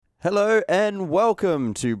Hello and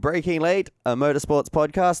welcome to Breaking Late, a motorsports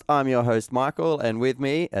podcast. I'm your host, Michael, and with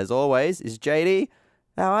me, as always, is JD.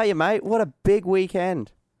 How are you, mate? What a big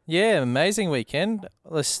weekend. Yeah, amazing weekend.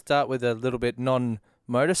 Let's start with a little bit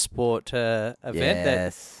non-motorsport event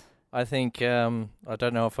that I think, I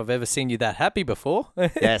don't know if I've ever seen you that happy before.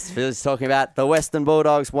 Yes, Phil's talking about the Western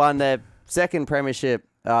Bulldogs won their second premiership.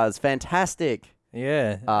 It's fantastic.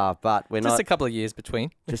 Yeah. But we're just not... a couple of years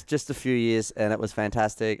between. Just a few years, and it was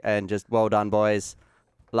fantastic, and just well done, boys.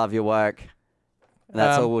 Love your work. And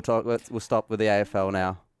that's all we'll talk. We'll stop with the AFL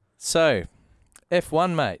now. So,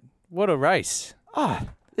 F1, mate. What a race.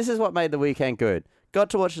 This is what made the weekend good. Got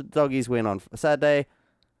to watch the doggies win on Saturday.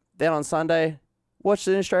 Then on Sunday, watched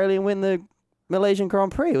an Australian win the Malaysian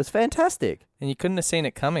Grand Prix. It was fantastic. And you couldn't have seen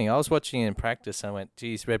it coming. I was watching it in practice. I went,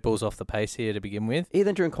 geez, Red Bull's off the pace here to begin with.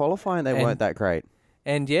 Even during qualifying, they weren't that great.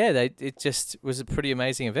 And yeah, it just was a pretty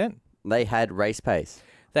amazing event. They had race pace.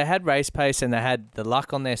 They had race pace and they had the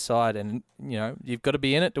luck on their side. And, you know, you've got to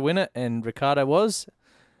be in it to win it. And Ricciardo was.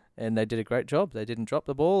 And they did a great job. They didn't drop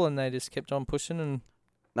the ball and they just kept on pushing. And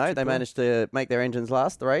no, they managed to make their engines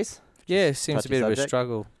last the race. Yeah, it seems a bit of a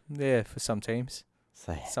struggle. Yeah, for some teams.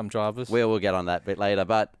 So, some drivers. We'll get on that a bit later,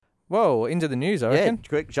 but... Whoa, into the news, I reckon. Yeah,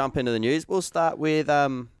 quick jump into the news. We'll start with, you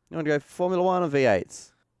want to go Formula 1 or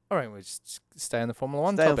V8s? All right, we'll just stay on the Formula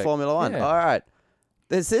 1 topic. topic. Stay on Formula 1. Yeah. All right.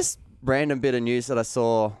 There's this random bit of news that I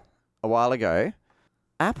saw a while ago.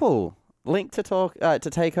 Apple linked to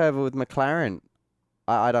take over with McLaren.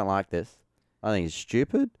 I don't like this. I think it's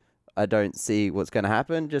stupid. I don't see what's going to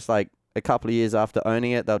happen. Just like a couple of years after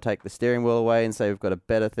owning it, they'll take the steering wheel away and say we've got a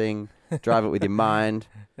better thing. Drive it with your mind.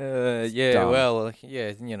 Well, you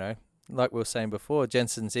know, like we were saying before,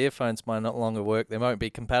 Jensen's earphones might not longer work. They won't be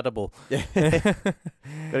compatible. Got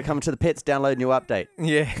to come to the pits, download a new update.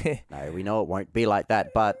 Yeah. No, we know it won't be like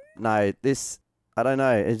that. But no, I don't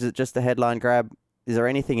know. Is it just a headline grab? Is there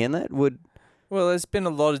anything in it? Well, there's been a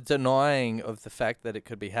lot of denying of the fact that it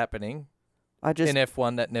could be happening. In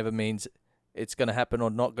F1, that never means it's going to happen or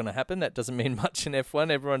not going to happen. That doesn't mean much in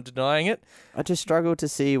F1. Everyone denying it. I just struggle to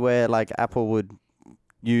see where like Apple would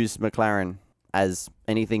use McLaren as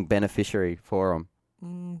anything beneficiary for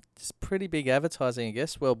them. It's pretty big advertising, I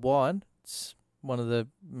guess, worldwide. It's one of the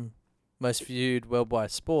most viewed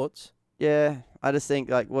worldwide sports. Yeah, I just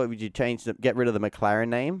think, like, what would you change? Get rid of the McLaren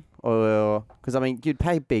name? Or, because, I mean, you'd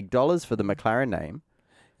pay big dollars for the McLaren name.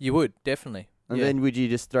 You would, definitely. And then would you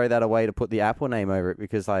just throw that away to put the Apple name over it?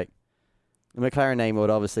 Because, like, the McLaren name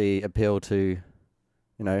would obviously appeal to,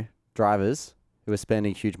 you know, drivers who are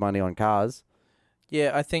spending huge money on cars.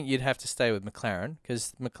 Yeah, I think you'd have to stay with McLaren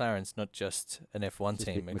because McLaren's not just an F1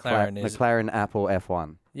 team. McLaren Apple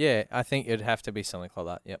F1. Yeah, I think it'd have to be something like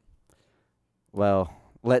that. Yep. Well,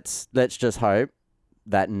 let's just hope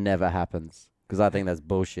that never happens because I think that's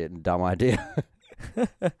bullshit and dumb idea.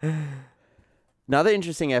 Another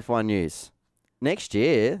interesting F1 news. Next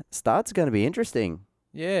year, starts are going to be interesting.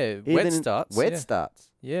 Yeah, wet starts.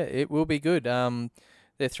 Starts. Yeah, it will be good.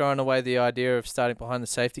 They're throwing away the idea of starting behind the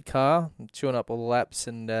safety car, chewing up all the laps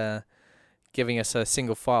and giving us a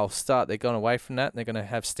single file start. They've gone away from that, and they're going to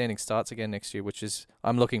have standing starts again next year, which is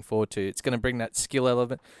I'm looking forward to. It's going to bring that skill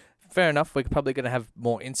element. Fair enough, we're probably going to have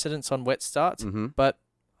more incidents on wet starts, but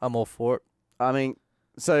I'm all for it. I mean,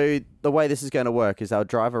 so the way this is going to work is they'll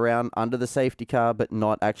drive around under the safety car but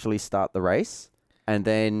not actually start the race, and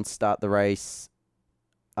then start the race.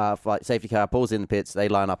 Safety car pulls in the pits, they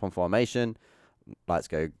line up on formation. Lights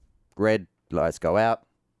go red, lights go out.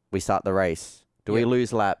 We start the race. Do we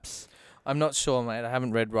lose laps? I'm not sure, mate. I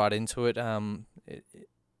haven't read right into it. I'll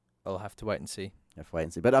have to wait and see.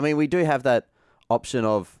 But, I mean, we do have that option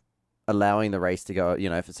of allowing the race to go, you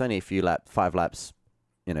know, if it's only 5 laps,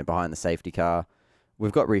 you know, behind the safety car.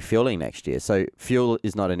 We've got refueling next year, so fuel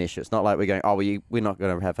is not an issue. It's not like we're going, we're not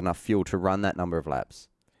going to have enough fuel to run that number of laps.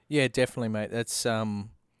 Yeah, definitely, mate. That's...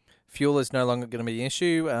 Fuel is no longer going to be an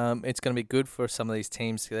issue. It's going to be good for some of these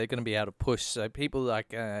teams. They're going to be able to push. So people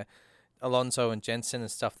like Alonso and Jensen and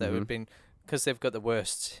stuff that have been, because they've got the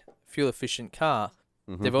worst fuel-efficient car,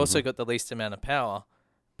 they've also got the least amount of power.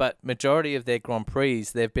 But majority of their Grand Prix,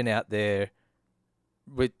 they've been out there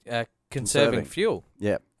with conserving fuel.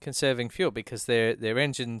 Yeah. Conserving fuel because their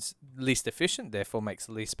engine's least efficient, therefore makes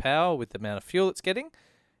the least power with the amount of fuel it's getting.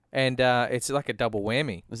 And it's like a double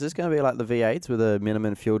whammy. Is this going to be like the V8s with a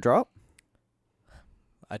minimum fuel drop?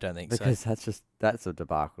 I don't think so. Because that's a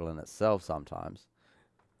debacle in itself sometimes.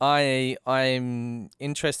 I'm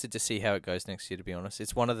interested to see how it goes next year, to be honest.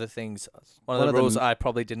 It's one of the things, one of the rules I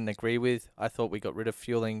probably didn't agree with. I thought we got rid of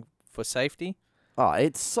fueling for safety. Oh,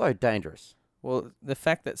 it's so dangerous. Well, the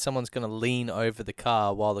fact that someone's going to lean over the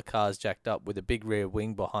car while the car's jacked up with a big rear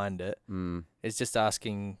wing behind it is just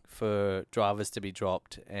asking for drivers to be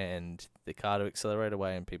dropped and the car to accelerate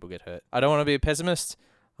away and people get hurt. I don't want to be a pessimist.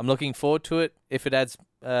 I'm looking forward to it. If it adds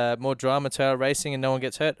more drama to our racing and no one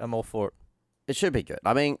gets hurt, I'm all for it. It should be good.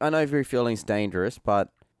 I mean, I know refueling's dangerous, but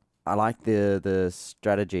I like the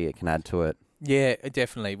strategy it can add to it. Yeah,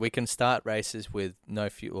 definitely. We can start races with no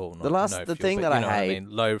fuel. Low fuel. The thing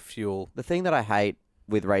that I hate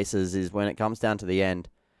with races is when it comes down to the end,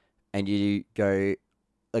 and you go,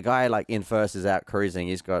 the guy like in first is out cruising.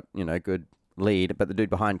 He's got good lead, but the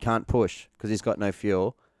dude behind can't push because he's got no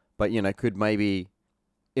fuel. But could maybe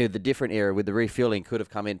the different era with the refueling could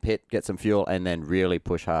have come in pit, get some fuel, and then really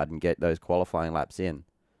push hard and get those qualifying laps in.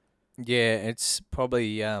 Yeah, it's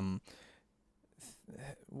probably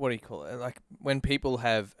what do you call it? Like when people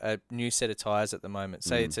have a new set of tires at the moment,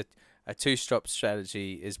 say it's a two-strop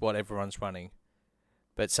strategy is what everyone's running,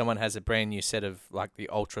 but someone has a brand new set of like the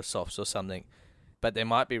Ultra Softs or something, but they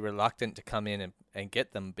might be reluctant to come in and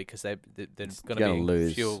get them because they're going to be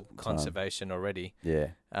lose fuel conservation already.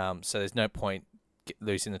 Yeah. So there's no point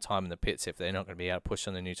losing the time in the pits if they're not going to be able to push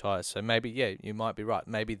on the new tires. So maybe, you might be right.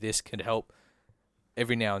 Maybe this could help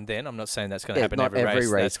every now and then. I'm not saying that's going to happen every race.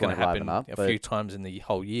 That's going to happen a few times in the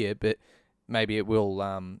whole year, but maybe it will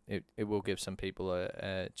it will give some people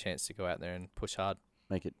a chance to go out there and push hard.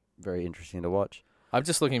 Make it very interesting to watch. I'm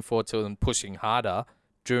just looking forward to them pushing harder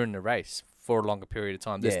during the race for a longer period of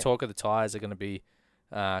time. There's talk of the tyres are going to be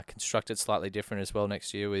constructed slightly different as well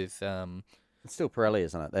next year with... it's still Pirelli,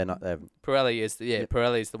 isn't it? They're not... Pirelli is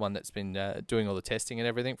Pirelli is the one that's been doing all the testing and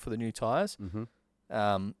everything for the new tyres.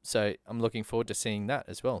 Mm-hmm. So I'm looking forward to seeing that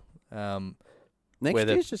as well. Next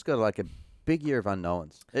year's just got like a big year of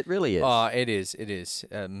unknowns. It really is. Oh, it is. It is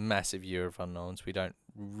a massive year of unknowns. We don't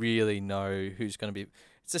really know who's going to be...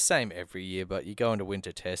 It's the same every year, but you go into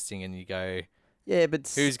winter testing and you go... Yeah,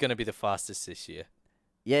 but... Who's going to be the fastest this year?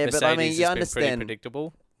 Yeah, Mercedes but I mean, you has understand... been pretty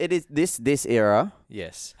predictable. It is this era...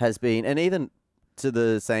 Yes. Has been... And even to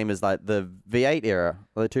the same as like the V8 era,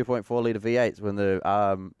 or the 2.4 litre V8s when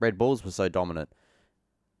the Red Bulls were so dominant.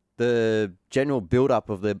 The general build-up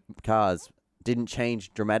of the cars didn't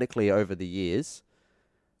change dramatically over the years.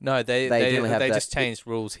 No, they just changed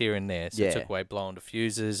rules here and there. So took away blown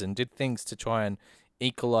diffusers and did things to try and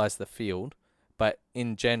equalise the field. But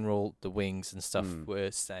in general, the wings and stuff were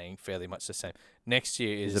staying fairly much the same. Next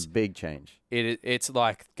year is a big change. It's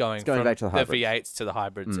like going from back to the V8s to the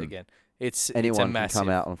hybrids again. Anyone it's a massive, can come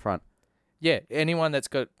out on front. Yeah, anyone that's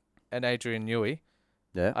got an Adrian Newey,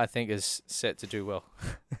 yeah, I think is set to do well.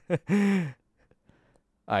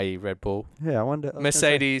 I.e. Red Bull. Yeah, I wonder.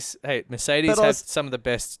 Mercedes has some of the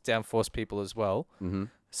best downforce people as well. Mm-hmm.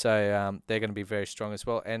 So they're going to be very strong as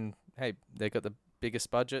well. And hey, they've got the biggest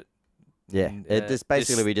budget. Yeah,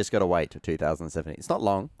 we just got to wait till 2017. It's not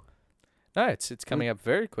long. No, it's coming up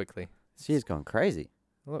very quickly. This year's gone crazy.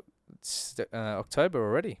 Look, it's October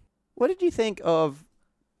already. What did you think of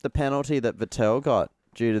the penalty that Vettel got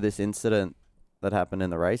due to this incident that happened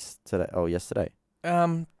in the race yesterday?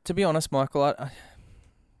 To be honest, Michael,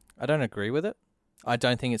 I don't agree with it. I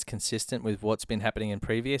don't think it's consistent with what's been happening in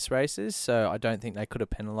previous races, so I don't think they could have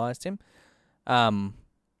penalised him.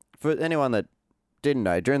 For anyone that didn't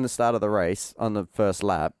know, during the start of the race, on the first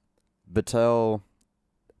lap, Vettel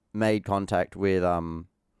made contact with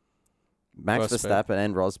Max Verstappen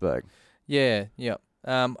and Rosberg. Yeah.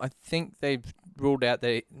 I think they've ruled out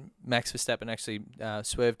that Max Verstappen actually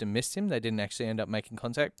swerved and missed him. They didn't actually end up making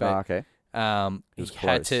contact. But, okay. He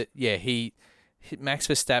had to. Yeah, Max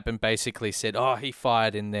Verstappen basically said, "Oh, he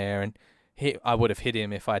fired in there, and I would have hit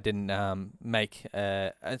him if I didn't make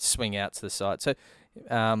a swing out to the side." So,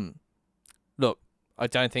 look, I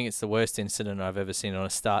don't think it's the worst incident I've ever seen on a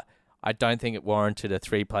start. I don't think it warranted a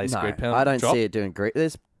 3-place grid penalty. I don't see it doing great.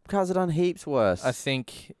 There's cars that done heaps worse. I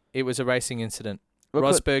think it was a racing incident.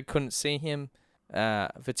 Rosberg couldn't see him.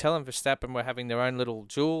 Vettel and Verstappen were having their own little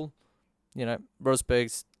duel.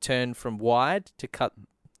 Rosberg's turned from wide to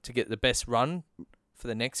get the best run for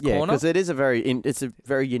the next corner. Yeah, because it is it's a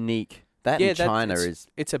very unique. In China is.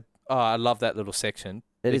 I love that little section.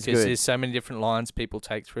 It is good. Because there's so many different lines people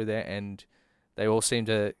take through there, and they all seem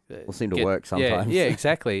to work sometimes. Yeah,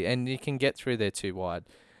 exactly. And you can get through there too wide,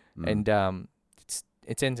 and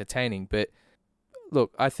it's entertaining. But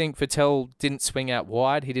look, I think Vettel didn't swing out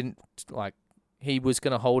wide. He didn't he was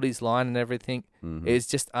going to hold his line and everything. Mm-hmm. It's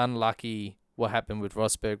just unlucky what happened with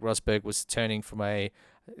Rosberg. Rosberg was turning from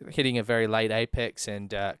hitting a very late apex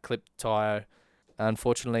and clipped tyre.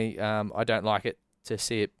 Unfortunately, I don't like it. to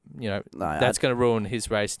see it. You know, No, that's going to ruin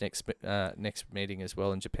his race next meeting as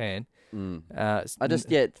well in Japan. I just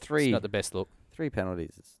get It's three not the best look.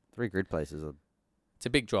 penalties, 3 grid places. It's a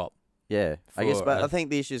big drop. Yeah, I guess, For, but I think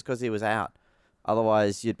the issue is because he was out.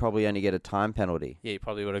 Otherwise, you'd probably only get a time penalty. Yeah, you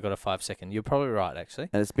probably would have got a 5-second. You're probably right, actually.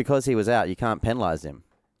 And it's because he was out. You can't penalise him.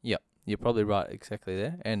 Yep, you're probably right exactly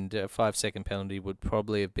there. And a 5-second penalty would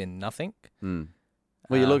probably have been nothing.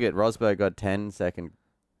 Well, you look at Rosberg got 10-second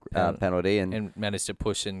penalty and managed to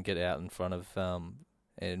push and get out in front of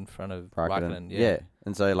Raikkonen. Raikkonen. Yeah,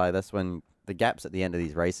 and so like that's when the gaps at the end of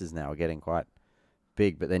these races now are getting quite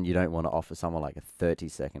big. But then you don't want to offer someone like a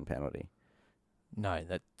 30-second penalty. No,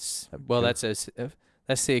 that's That'd be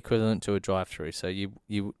that's the equivalent to a drive-through. So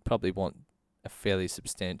you probably want a fairly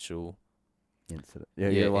substantial incident.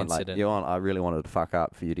 You want incident. I really wanted to fuck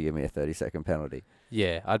up for you to give me a 30-second penalty.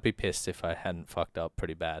 Yeah, I'd be pissed if I hadn't fucked up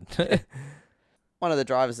pretty bad. One of the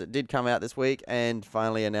drivers that did come out this week and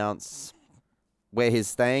finally announce where he's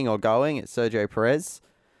staying or going, it's Sergio Perez.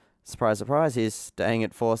 Surprise, surprise, he's staying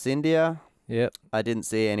at Force India. Yep. I didn't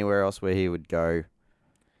see anywhere else where he would go.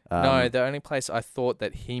 No, the only place I thought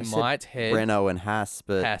that he might head, Renault and Haas,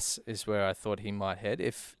 but Haas is where I thought he might head.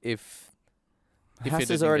 If Haas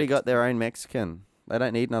has already got their own Mexican. They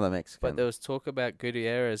don't need another Mexican. But there was talk about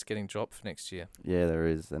Gutierrez getting dropped for next year. Yeah, there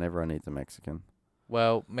is, and everyone needs a Mexican.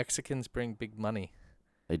 Well, Mexicans bring big money.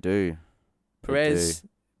 They do. Perez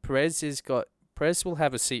will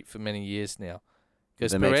have a seat for many years now.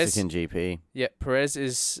 The Mexican GP. Yeah, Perez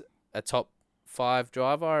is a top 5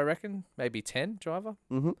 driver, I reckon, maybe 10 driver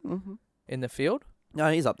in the field. No,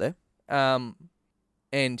 he's up there.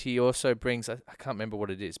 And he also brings, I can't remember what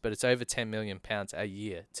it is, but it's over £10 million a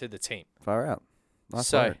year to the team. Far out. Nice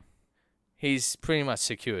so work. he's pretty much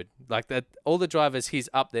secured. Like that, all the drivers he's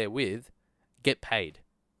up there with get paid.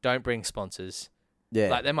 Don't bring sponsors. Yeah.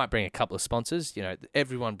 Like they might bring a couple of sponsors. You know,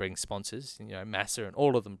 everyone brings sponsors. You know, Massa and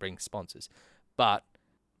all of them bring sponsors. But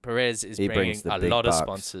Perez is bringing a lot of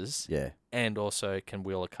sponsors. Yeah. And also can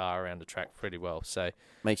wheel a car around the track pretty well. So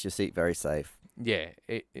makes your seat very safe. Yeah,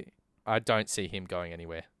 I don't see him going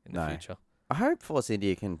anywhere in the future. I hope Force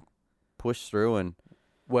India can push through and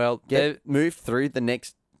get moved through the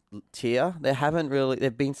next tier.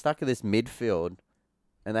 They've been stuck in this midfield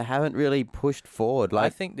and they haven't really pushed forward. I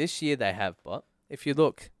think this year they have, but if you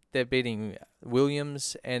look, they're beating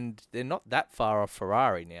Williams and they're not that far off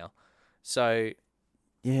Ferrari now. So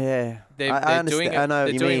yeah, they're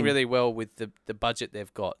doing really well with the budget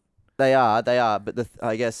they've got. They are, but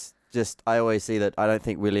I guess just I always see that I don't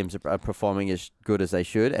think Williams are performing as good as they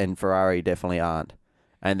should, and Ferrari definitely aren't.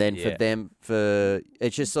 And then it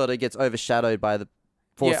just sort of gets overshadowed by the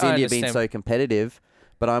Force India being so competitive.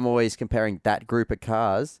 But I'm always comparing that group of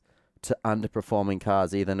cars to underperforming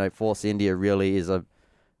cars, even though Force India really is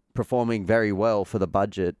performing very well for the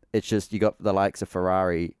budget. It's just you got the likes of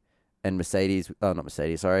Ferrari and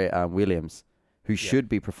Williams, who should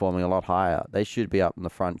be performing a lot higher. They should be up in the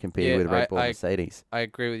front competing with Red Bull and Mercedes. I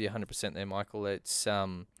agree with you 100% there, Michael. It's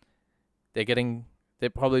they're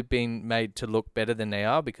probably being made to look better than they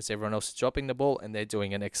are because everyone else is dropping the ball and they're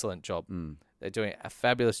doing an excellent job. They're doing a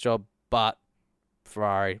fabulous job, but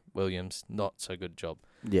Ferrari, Williams, not so good job.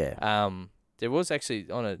 Yeah. There was actually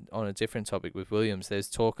on a different topic with Williams. There's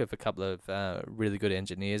talk of a couple of really good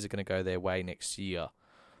engineers are going to go their way next year.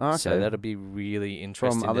 Okay. So that'll be really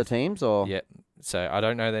interesting. From other teams or? Yeah. So I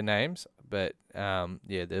don't know their names, but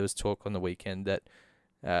there was talk on the weekend that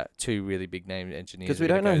 2 really big name engineers. Because we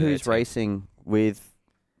don't know who's racing with.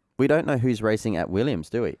 We don't know who's racing at Williams,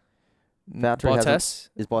 do we? Bottas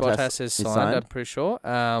has signed, signed? I'm pretty sure.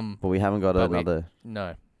 But we haven't got another.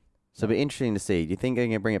 No. So it'll be interesting to see. Do you think they're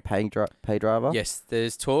going to bring a pay driver? Yes,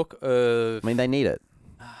 there's talk of. I mean, they need it.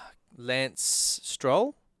 Lance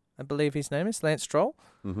Stroll, I believe his name is Lance Stroll.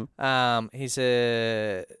 Mm-hmm. He's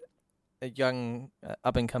a young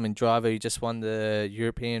up and coming driver. He just won the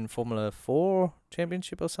European Formula 4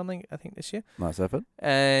 Championship or something, I think, this year. Nice effort.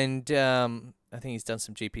 And I think he's done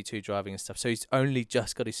some GP2 driving and stuff. So he's only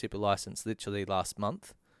just got his super license literally last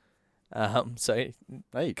month. So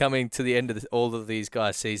coming to the end of all of these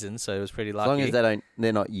guys' seasons, so it was pretty lucky. As long as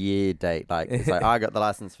they're not year date. Like it's like I got the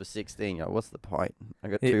license for 16. Like, what's the point? I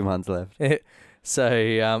got 2 months left.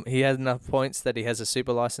 So he has enough points that he has a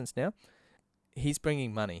super license now. He's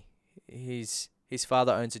bringing money. His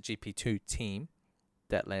father owns a GP2 team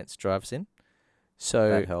that Lance drives in. So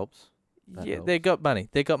that helps. They got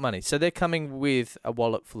money. So they're coming with a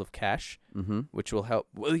wallet full of cash, which will help.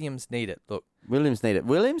 Williams need it. Look. Williams need it.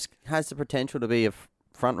 Williams has the potential to be a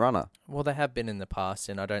front runner. Well, they have been in the past,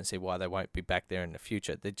 and I don't see why they won't be back there in the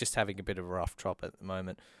future. They're just having a bit of a rough drop at the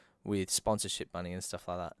moment with sponsorship money and stuff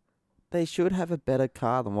like that. they should have a better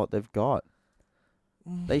car than what they've got.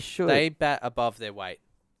 They should. They bat above their weight.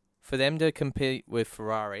 For them to compete with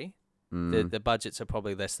Ferrari, the budgets are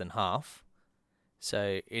probably less than half.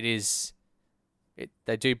 So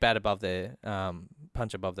they do bat above their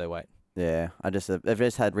punch above their weight. Yeah, they've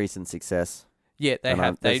just had recent success. Yeah, they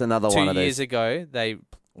have. There's another one of 2 years these. ago, they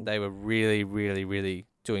were really, really, really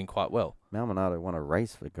doing quite well. Maldonado won a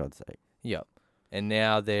race, for God's sake. Yep. And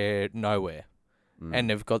now they're nowhere. And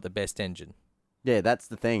they've got the best engine. Yeah, that's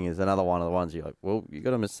the thing. Is another one of the ones you're like, well, you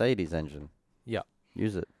got a Mercedes engine. Yep.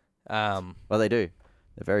 Use it. Well, they do.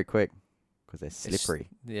 They're very quick because they're slippery.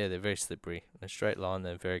 Yeah, they're very slippery. In a straight line,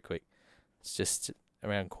 they're very quick. It's just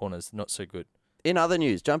around corners, not so good. In other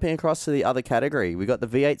news, jumping across to the other category, we got the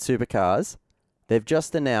V8 supercars. They've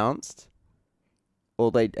just announced,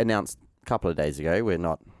 they announced a couple of days ago. We're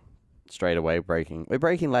not straight away breaking. We're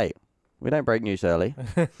breaking late. We don't break news early.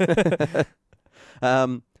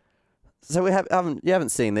 So you haven't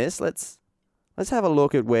seen this. Let's have a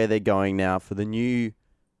look at where they're going now for the new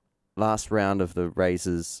last round of the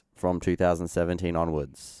races from 2017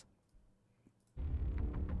 onwards.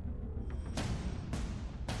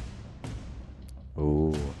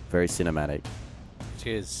 Ooh, very cinematic.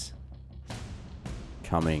 Cheers.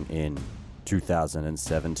 Coming in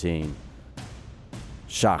 2017.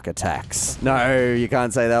 Shark attacks. No, you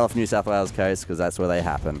can't say that off New South Wales coast because that's where they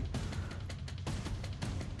happen.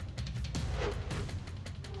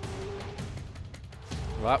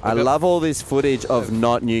 Right, I love all this footage of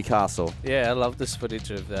not Newcastle. Yeah, I love this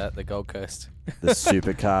footage of the Gold Coast. The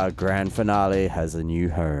supercar grand finale has a new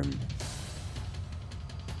home.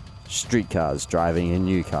 Streetcars driving in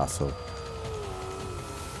Newcastle.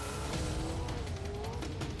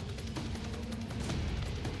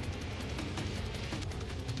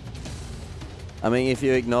 I mean, if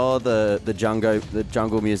you ignore the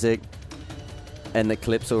jungle music and the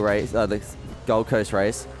Calypso race, the Gold Coast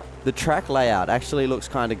race, the track layout actually looks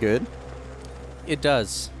kind of good. It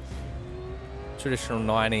does. Traditional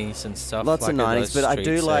 90s and stuff. Lots of 90s, but I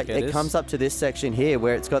do like it comes up to this section here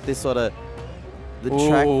where it's got this sort of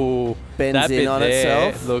track bends in on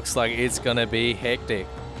itself. Looks like it's gonna be hectic.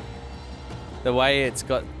 The way it's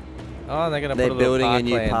got. Oh, they're building a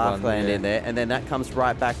new parkland in there, and then that comes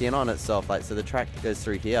right back in on itself. So the track goes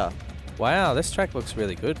through here. Wow, this track looks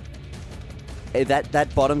really good.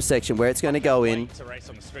 That bottom section where it's going to go in. To race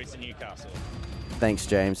on the streets of Newcastle. Thanks,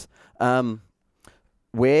 James.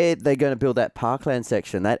 Where they're going to build that parkland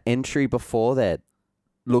section, that entry before that,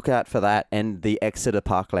 look out for that and the Exeter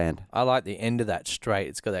Parkland. I like the end of that straight.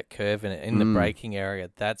 It's got that curve in it in the braking area.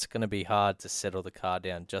 That's going to be hard to settle the car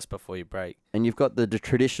down just before you brake. And you've got the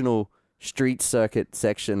traditional street circuit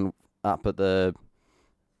section up at the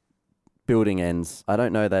building ends. I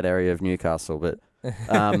don't know that area of Newcastle, but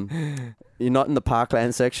you're not in the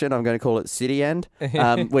parkland section. I'm going to call it city end,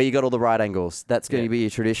 where you got all the right angles. That's going to be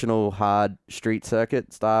your traditional hard street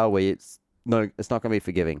circuit style where it's not going to be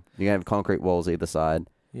forgiving. You're going to have concrete walls either side.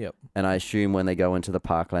 Yep. And I assume when they go into the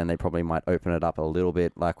parkland, they probably might open it up a little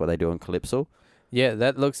bit like what they do in Calypso. Yeah,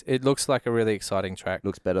 it looks like a really exciting track.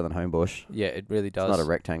 Looks better than Homebush. Yeah, it really does. It's not a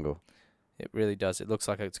rectangle. It really does. It looks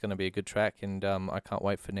like it's going to be a good track, and I can't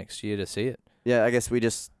wait for next year to see it. Yeah, I guess we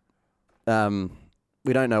just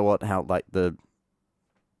we don't know how the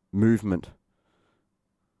movement,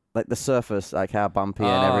 like the surface, like how bumpy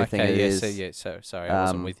and everything it is. So sorry, I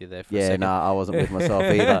wasn't with you there for a second. Yeah, I wasn't with myself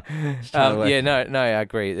either. I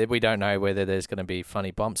agree. We don't know whether there's going to be funny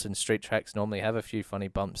bumps, and street tracks normally have a few funny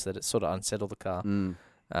bumps that it sort of unsettle the car.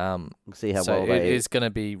 We'll see how so well it is going to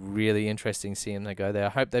be really interesting seeing them go there. I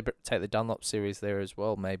hope they take the Dunlop series there as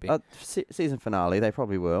well, maybe. Season finale, they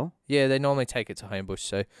probably will. Yeah, they normally take it to Homebush,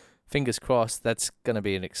 so fingers crossed that's going to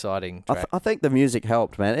be an exciting track. I think the music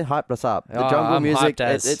helped, man. It hyped us up. The jungle music,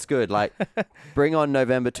 it's good. Like, bring on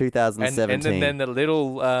November 2017. And then the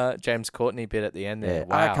little James Courtney bit at the end there.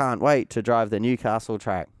 Yeah, wow. I can't wait to drive the Newcastle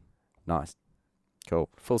track. Nice. Cool.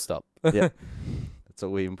 Full stop. Yep. That's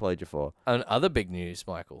what we employed you for. And other big news,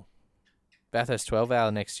 Michael. Bathurst 12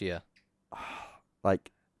 Hour next year.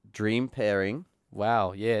 Like, dream pairing.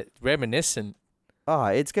 Wow, yeah. Reminiscent. Oh,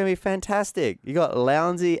 it's going to be fantastic. You got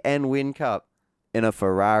Lowndesy and Whincup in a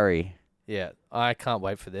Ferrari. Yeah, I can't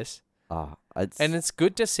wait for this. And it's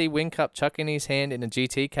good to see Whincup chucking his hand in a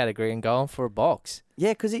GT category and going for a box.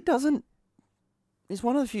 Yeah, because he doesn't... He's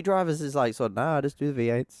one of the few drivers who's like, I just do the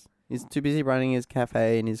V8s. He's too busy running his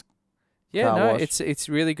cafe and his car wash. It's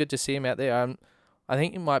really good to see him out there. I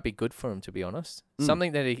think it might be good for him, to be honest. Mm.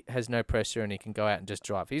 Something that he has no pressure and he can go out and just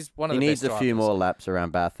drive. He's one of He the needs best a few drivers. more laps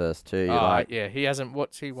around Bathurst too. Oh, yeah, he hasn't.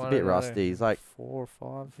 What's he he's won? a bit I don't know, rusty. He's like 4 or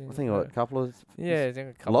 5. I think what, a couple of Yeah, I think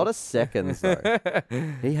a a couple. lot of seconds though.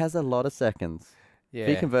 He has a lot of seconds. Yeah, If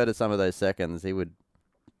he converted some of those seconds, he would.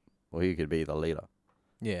 Well, he could be the leader.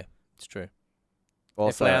 yeah, it's true.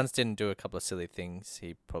 Also, if Lowndes didn't do a couple of silly things,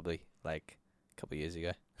 he probably like a couple of years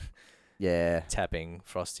ago yeah, tapping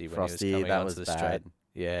Frosty when Frosty, he was coming that onto was the bad. straight.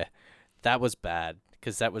 Yeah, that was bad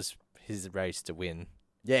because that was his race to win.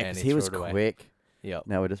 Yeah, And because he he was threw it away. quick. Yep.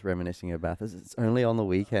 Now we're just reminiscing about this. It's only on the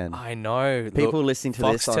weekend. I know. People Look, listening to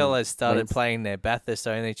this Foxtel on has started Wednesday- playing their Bathurst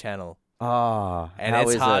only channel, and and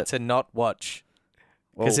it's hard to not watch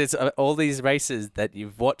because Well, it's all these races that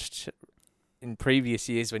you've watched in previous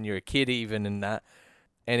years when you were a kid, even and that,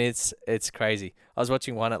 and it's crazy. I was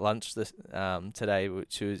watching one at lunch this today,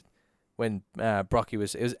 which was when Brocky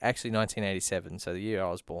was. It was actually 1987, so the year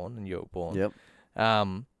I was born and you were born. Yep.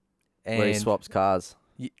 And Where he swaps cars.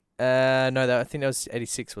 no, I think that was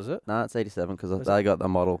 86, was it? No, it's 87 because Was they got the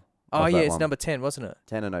model. Oh of yeah, that it's one. number 10, wasn't it?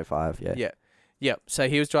 10 and 05, yeah. Yeah. Yep. So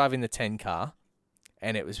he was driving the 10 car,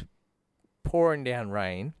 and it was pouring down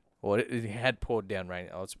rain, or it had poured down rain.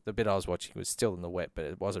 The bit I was watching was still in the wet, but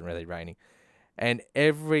it wasn't really raining. And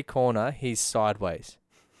every corner, he's sideways.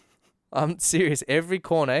 I'm serious. Every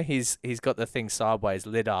corner, he's got the thing sideways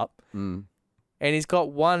lit up, Mm. and he's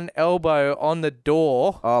got one elbow on the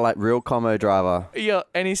door. Oh, like real commo driver. Yeah,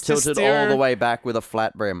 and he's just Tilted steering, all the way back with a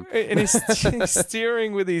flat brim. and he's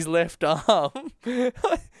steering with his left arm, and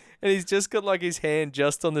he's just got like his hand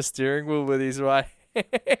just on the steering wheel with his right hand,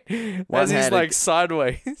 as he's One-handed- like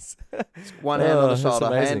sideways. One hand on the that's shoulder,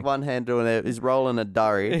 amazing. one hand doing it. He's rolling a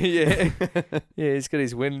durry. yeah, yeah, he's got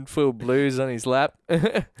his Winfield Blues on his lap.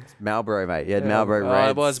 Marlboro, mate. He had Marlboro Oh,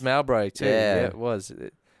 Reds. it was Marlboro too. Yeah. Yeah, it was.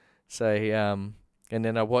 So he, and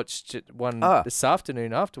then I watched one Ah. this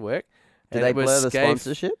afternoon after work. Did and they it was blur the Scaife.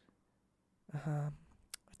 sponsorship? I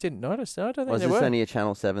didn't notice. No, I don't think Was they this were. only a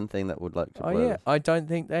Channel 7 thing that would like to Oh blur? yeah, I don't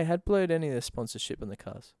think they had blurred any of the sponsorship on the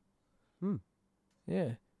cars. Hmm.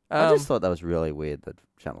 Yeah. I just thought that was really weird that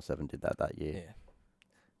Channel 7 did that year. Yeah.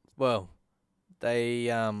 Well,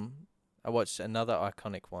 they I watched another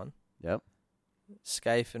iconic one. Yep.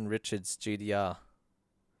 Scaife and Richards GDR.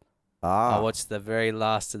 Ah. I watched the very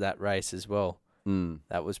last of that race as well. Mm.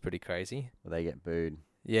 That was pretty crazy. Well, they get booed.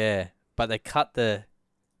 Yeah, but they cut the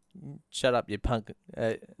 "shut up, you punk."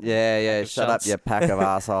 Yeah. of Shut up, shunts. you pack of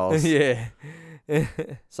assholes. yeah.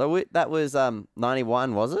 So that was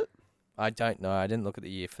 91, was it? I don't know. I didn't look at the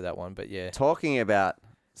year for that one, but yeah. Talking about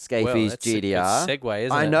Well, Scaife's that's a good GDR. segue,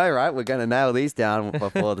 isn't I it? know, right? We're going to nail these down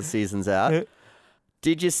before the season's out.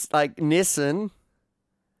 Did you Nissan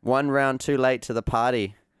 1 round too late to the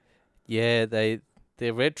party? Yeah, the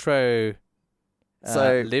retro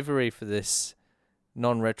So- livery for this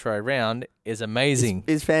non-retro round is amazing.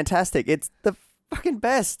 Is fantastic. It's the fucking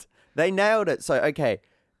best. They nailed it. So, okay,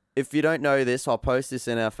 if you don't know this, I'll post this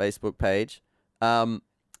in our Facebook page.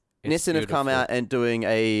 It's Nissan have come beautiful. out and doing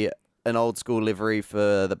an old school livery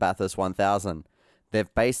for the Bathurst 1000.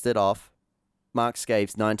 They've based it off Mark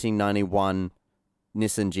Scaife's 1991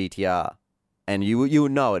 Nissan GTR. And you will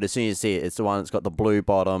know it as soon as you see it. It's the one that's got the blue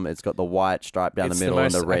bottom, it's got the white stripe down It's the middle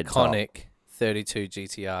and most the red top. iconic 32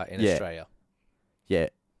 GTR in Yeah. Australia. Yeah.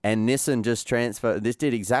 And Nissan just transferred. This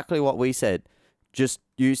did exactly what we said. Just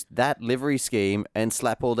use that livery scheme and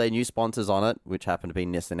slap all their new sponsors on it, which happen to be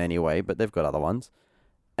Nissan anyway, but they've got other ones.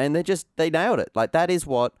 And they nailed it. Like, that is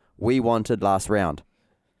what we wanted last round.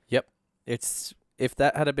 Yep. If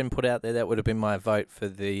that had been put out there, that would have been my vote for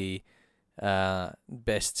the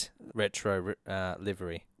best retro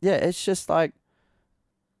livery. Yeah, it's just like,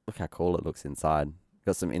 look how cool it looks inside.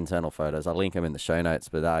 Got some internal photos. I'll link them in the show notes,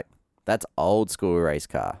 but that's old school race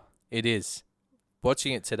car. It is.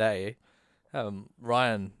 Watching it today,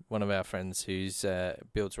 Ryan, one of our friends who's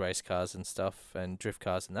builds race cars and stuff and drift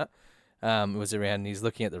cars and that, was around and he's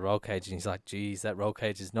looking at the roll cage and he's like, geez, that roll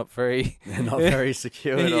cage is not very... They're not very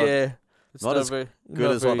secure. yeah. It's not as very, good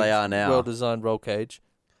not as what very they are now. Well-designed roll cage.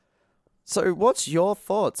 So what's your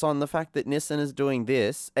thoughts on the fact that Nissan is doing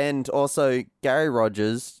this, and also Gary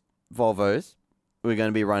Rogers, Volvos, we're going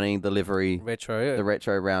to be running the livery, Retro. the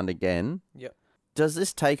retro round again. Yep. Does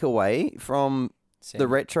this take away from the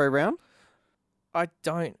retro round? I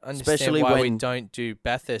don't understand Especially why we when- don't do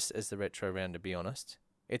Bathurst as the retro round, to be honest.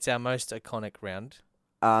 It's our most iconic round.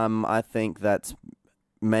 I think that's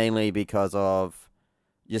mainly because of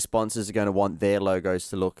your sponsors are going to want their logos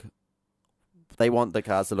to look. They want the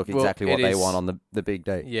cars to look Well, exactly what it they is- want on the big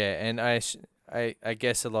day. Yeah, and I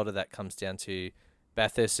guess a lot of that comes down to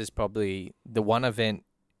Bathurst is probably the one event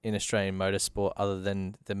in Australian motorsport other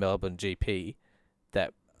than the Melbourne GP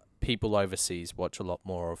that people overseas watch a lot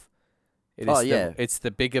more of. It's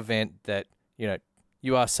the big event that,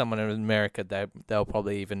 you ask someone in America, they'll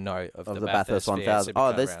probably even know of the Bathurst 1000. V8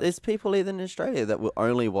 Oh, Supercar round. there's people even in Australia that will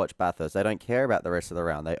only watch Bathurst. They don't care about the rest of the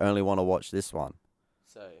round. They only want to watch this one.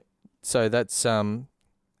 So that's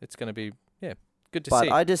it's going to be good to see.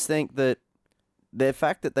 But I just think that the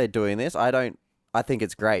fact that they're doing this, I think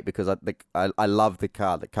it's great because I love the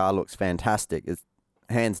car. The car looks fantastic. It's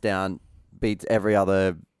hands down beats every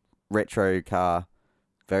other retro car.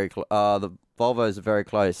 The Volvos are very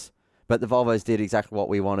close, but the Volvos did exactly what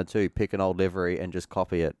we wanted to: pick an old livery and just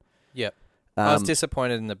copy it. Yep. I was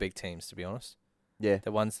disappointed in the big teams, to be honest. Yeah.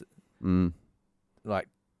 The ones like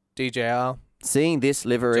DJR. Seeing this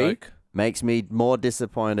livery Joke. makes me more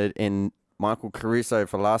disappointed in Michael Caruso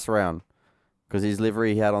for last round because his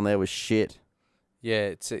livery he had on there was shit.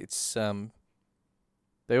 Yeah, it's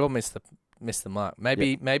they all missed the mark.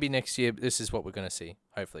 Maybe next year this is what we're going to see.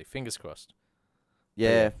 Hopefully, fingers crossed.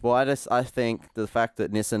 Yeah, well, I think the fact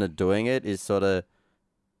that Nissan are doing it is sort of,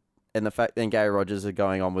 and the fact that Gary Rogers are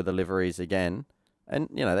going on with the liveries again, and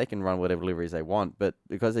they can run whatever liveries they want, but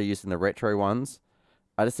because they're using the retro ones,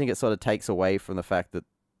 I just think it sort of takes away from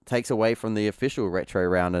the official retro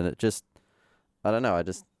round, and it just, I don't know,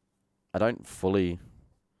 I don't fully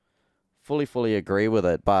agree with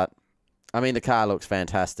it, but I mean the car looks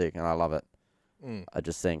fantastic and I love it. I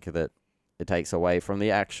just think that it takes away from the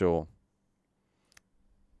actual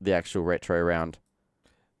retro round.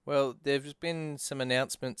 Well, there's been some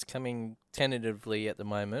announcements coming tentatively at the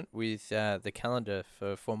moment with the calendar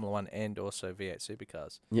for Formula 1 and also V8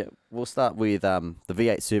 Supercars. Yeah, we'll start with the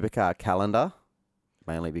V8 Supercar calendar,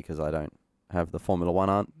 mainly because I don't have the Formula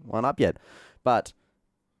 1 up yet. But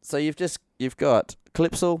so you've got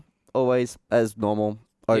Clipsal always as normal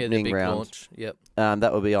opening the big round. Launch. Yep.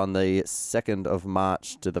 That will be on the 2nd of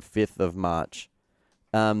March to the 5th of March.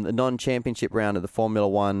 The non-championship round of the Formula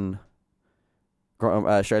 1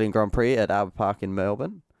 Australian Grand Prix at Albert Park in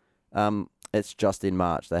Melbourne. It's just in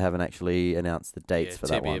March. They haven't actually announced the dates for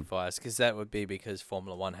that one. To be advised, because that would be because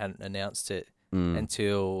Formula 1 hadn't announced it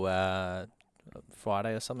until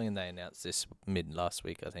Friday or something, and they announced this mid last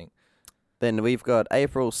week, I think. Then we've got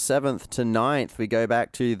April 7th to 9th. We go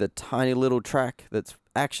back to the tiny little track that's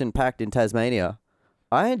action-packed in Tasmania.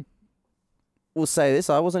 I will say this,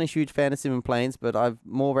 I wasn't a huge fan of Sim Plains, but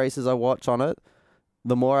more races I watch on it,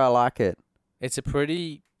 the more I like it. It's a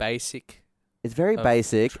pretty basic. It's very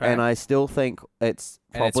basic, track. and I still think it's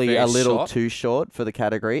probably a little too short for the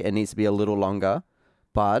category. It needs to be a little longer,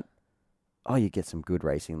 but you get some good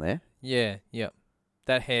racing there. Yeah.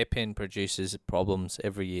 That hairpin produces problems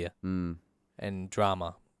every year and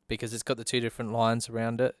drama because it's got the two different lines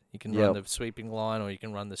around it. You can run the sweeping line, or you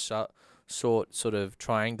can run the short sort of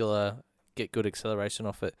triangular, get good acceleration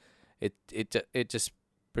off it. It just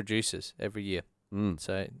produces every year.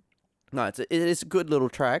 So no, it is a good little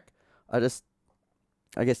track. I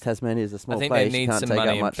guess Tasmania is a small place. I think there needs you can't some take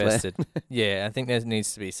money out much invested. Yeah, I think there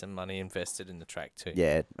needs to be some money invested in the track too.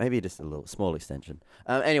 Yeah, maybe just a little small extension.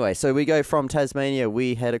 Anyway, so we go from Tasmania,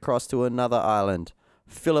 we head across to another island,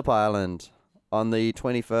 Phillip Island, on the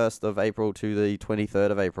 21st of April to the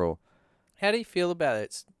 23rd of April. How do you feel about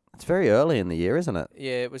it? It's very early in the year, isn't it?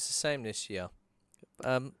 Yeah, it was the same this year.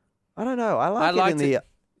 I don't know. I liked it.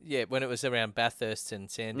 Yeah, when it was around Bathurst and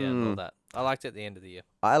Sandown and all that. I liked it at the end of the year.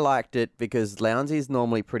 I liked it because Lounsey's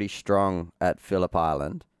normally pretty strong at Phillip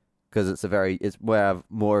Island because it's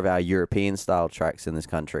more of our European style tracks in this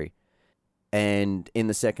country. And in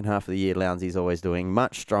the second half of the year, Lounsey's always doing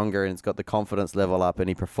much stronger and it's got the confidence level up and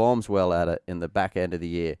he performs well at it in the back end of the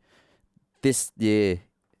year. This year,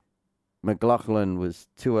 McLaughlin was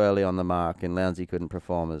too early on the mark and Lounsey couldn't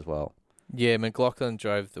perform as well. Yeah, McLaughlin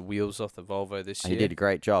drove the wheels off the Volvo this year. He did a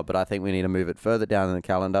great job, but I think we need to move it further down in the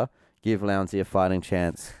calendar. Give Lounsey a fighting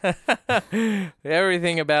chance.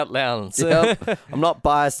 Everything about Lowndes. Yep. I'm not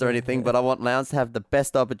biased or anything, but I want Lowndes to have the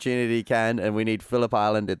best opportunity he can, and we need Phillip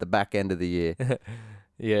Island at the back end of the year.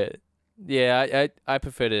 Yeah, I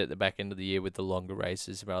preferred it at the back end of the year with the longer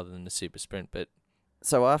races rather than the super sprint. But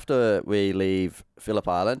so after we leave Phillip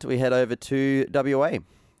Island, we head over to WA,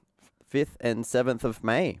 5th and 7th of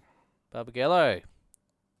May. Barbagallo.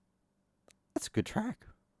 That's a good track.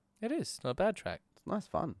 It is. Not a bad track. It's nice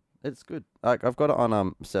fun. It's good. Like I've got it on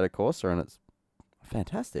Assetto Corsa and it's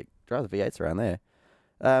fantastic. Drive the V8s around there.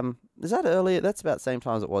 Is that earlier? That's about the same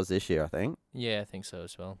time as it was this year, I think. Yeah, I think so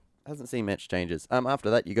as well. Hasn't seen much changes. After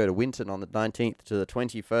that, you go to Winton on the 19th to the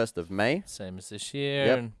 21st of May. Same as this year.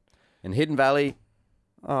 Yep. And Hidden Valley.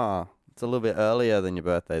 It's a little bit earlier than your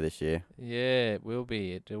birthday this year. Yeah, it will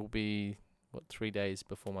be. It will be 3 days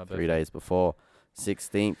before my birthday? 3 days before.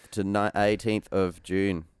 16th to 18th of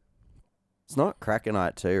June. It's not Cracker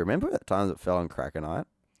Night too. Remember at times it fell on Cracker Night?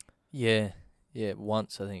 Yeah. Yeah,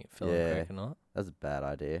 once I think it fell Yeah. on Cracker Night. That's a bad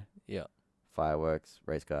idea. Yeah. Fireworks,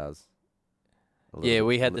 race cars. Yeah,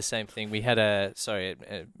 we had the same thing. We had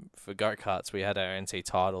for go-karts, we had our NC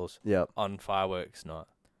titles Yep. on fireworks night.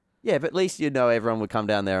 Yeah, but at least you know everyone would come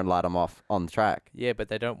down there and light them off on the track. Yeah, but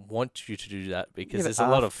they don't want you to do that because Yeah, there's but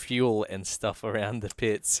a lot of fuel and stuff around the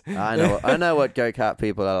pits. I know what go-kart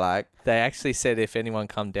people are like. They actually said if anyone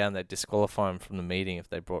come down, they'd disqualify them from the meeting if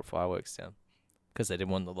they brought fireworks down because they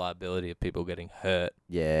didn't want the liability of people getting hurt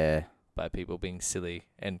Yeah. by people being silly.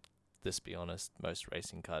 And let's be honest, most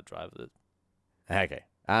racing car drivers. Okay.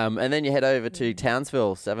 And then you head over to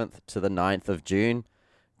Townsville, 7th to the 9th of June.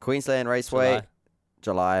 Queensland Raceway,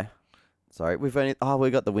 July. Sorry, we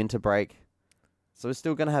got the winter break. So we're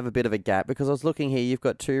still going to have a bit of a gap because I was looking here, you've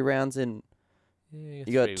got 2 rounds in... Yeah,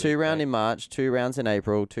 You got 2 rounds in March, 2 rounds in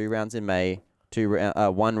April, 2 rounds in May,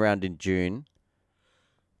 1 round in June.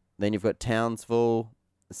 Then you've got Townsville,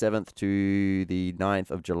 7th to the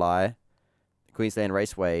 9th of July. Queensland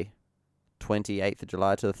Raceway, 28th of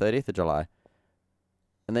July to the 30th of July.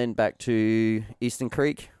 And then back to Eastern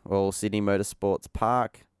Creek, or Sydney Motorsports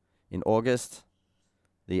Park in August,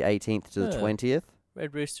 the 18th to the 20th.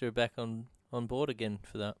 Red Rooster are back on board again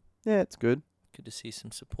for that. Yeah, it's good. Good to see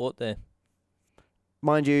some support there.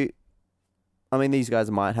 Mind you, I mean, these guys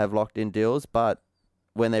might have locked in deals, but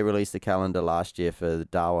when they released the calendar last year for the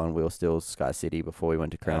Darwin, we were still Sky City before we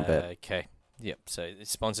went to Crown Bet. Okay. Yep. So the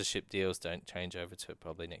sponsorship deals don't change over to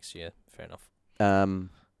probably next year. Fair enough.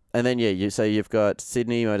 And then, you've got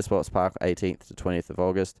Sydney Motorsports Park, 18th to 20th of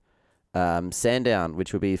August. Sandown,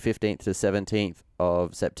 which will be 15th to 17th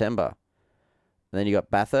of September. And then you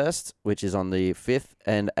got Bathurst, which is on the 5th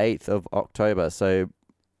and 8th of October. So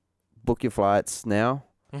book your flights now.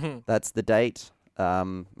 That's the date.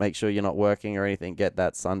 Make sure you're not working or anything. Get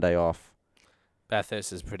that Sunday off.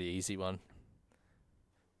 Bathurst is a pretty easy one.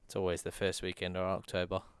 It's always the first weekend of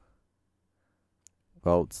October.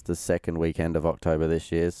 Well, it's the second weekend of October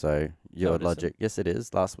this year, so your it logic. Yes, it is.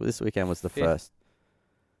 This weekend was the Fifth. first.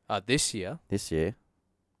 This year? This year?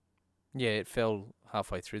 Yeah, it fell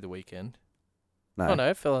halfway through the weekend. No. Oh, no,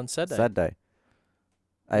 it fell on Saturday. Saturday.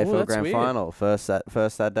 Oh, AFL that's Grand weird. Final, first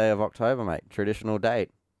Saturday of October, mate. Traditional date.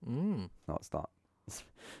 Mm. No, it's not.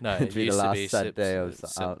 No, It'd it be used the to last be Saturday of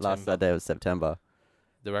September. last Saturday of September.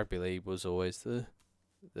 The rugby league was always the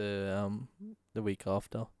week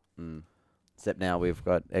after. Except now we've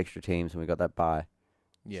got extra teams and we've got that bye.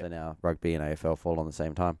 Yeah. So now rugby and AFL fall on the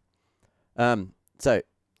same time. So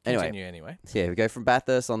anyway, Continue anyway. so yeah, we go from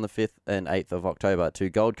Bathurst on the 5th and 8th of October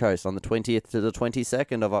to Gold Coast on the 20th to the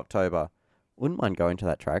 22nd of October. Wouldn't mind going to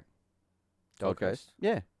that track. Gold Coast.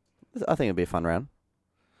 Yeah. I think it'd be a fun round.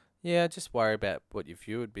 Yeah, just worry about what your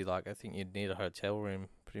view would be like. I think you'd need a hotel room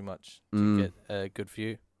pretty much to get a good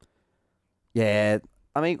view. Yeah.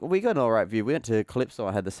 I mean, we got an alright view. We went to Calypso.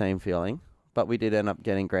 I had the same feeling. But we did end up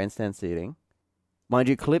getting grandstand seating. Mind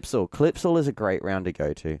you, Calypso is a great round to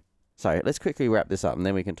go to. So let's quickly wrap this up and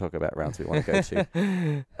then we can talk about rounds we want to go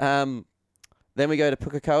to. Then we go to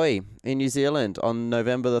Pukekohe in New Zealand on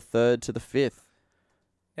November the 3rd to the 5th.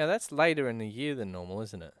 Now, that's later in the year than normal,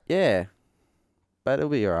 isn't it? Yeah. But it'll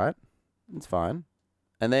be alright. It's fine.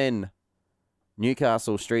 And then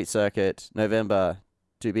Newcastle Street Circuit, November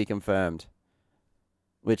to be confirmed,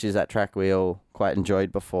 which is that track we all quite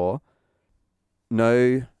enjoyed before.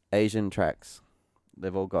 No Asian tracks.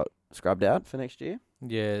 They've all got scrubbed out for next year.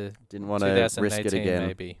 Yeah. Didn't want to risk it again.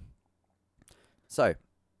 Maybe. So,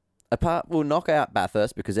 we'll knock out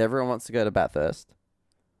Bathurst because everyone wants to go to Bathurst.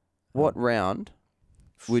 What round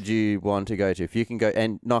would you want to go to? If you can go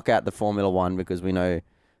and knock out the Formula 1 because we know,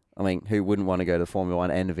 I mean, who wouldn't want to go to Formula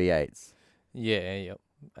 1 and V8s? Yeah,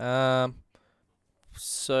 yep.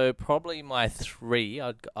 So probably my 3,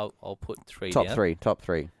 I'll put 3 Top down. Top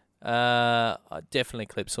three. Definitely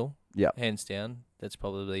Clipsal. Yep. Hands down. That's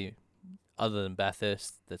probably, other than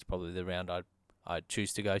Bathurst, that's probably the round I'd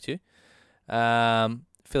choose to go to.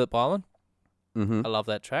 Phillip Island. Mm-hmm. I love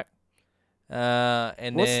that track.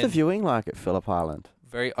 And What's then the viewing like at Phillip Island?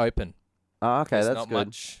 very open. Oh, okay, There's that's not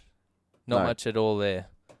good. Not No. much at all there.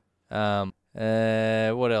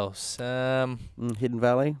 What else? Hidden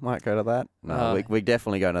Valley, might go to that. No, we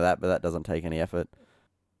definitely go to that, but that doesn't take any effort.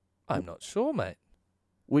 I'm not sure, mate.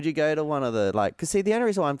 Would you go to one of the, because see, the only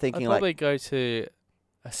reason why I'm I'd thinking, probably go to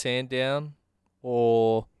a Sandown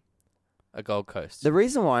or a Gold Coast. the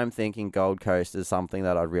reason why I'm thinking Gold Coast is something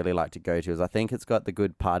that I'd really like to go to is I think it's got the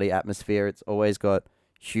good party atmosphere. It's always got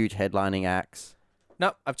huge headlining acts.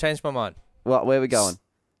 No, I've changed my mind. Where are we going?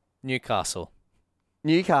 Newcastle.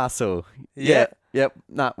 Newcastle. Yeah. Yep.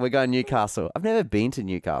 Nah, we're going Newcastle. I've never been to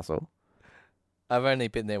Newcastle. I've only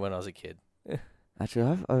been there when I was a kid.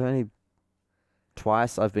 Actually, I've only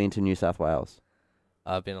twice I've been to New South Wales.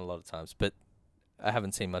 I've been a lot of times, but I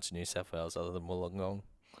haven't seen much of New South Wales other than Wollongong.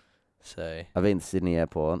 So, I've been to Sydney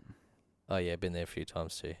Airport, oh yeah, been there a few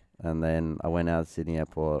times too, and then I went out of Sydney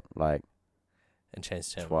Airport like and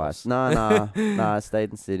changed twice. terminals. No. I stayed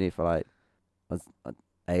in Sydney for like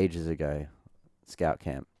ages ago. Scout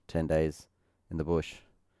camp, 10 days in the bush,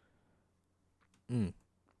 Mm.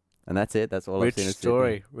 and that's it. That's all I've Rich seen.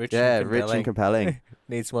 story. Rich Yeah, and rich and compelling.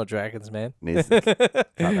 Needs more dragons, man. Needs cut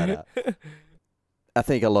that out. I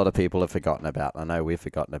think a lot of people have forgotten about. I know we've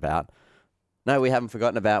forgotten about. No, we haven't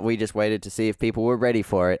forgotten about. We just waited to see if people were ready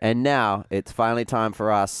for it. And now it's finally time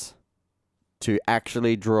for us to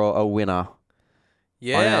actually draw a winner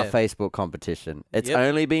Yeah. on our Facebook competition. It's Yep.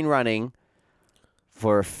 only been running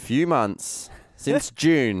for a few months, since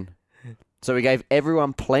June. So we gave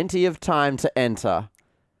everyone plenty of time to enter.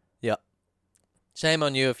 Shame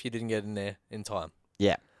on you if you didn't get in there in time.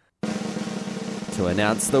 To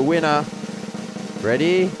announce the winner.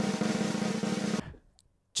 Ready?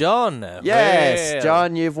 John. Yes, well,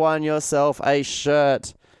 John, you've won yourself a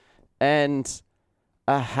shirt and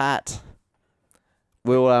a hat.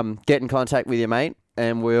 We'll get in contact with you, mate,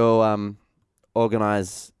 and we'll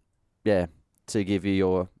organise, to give you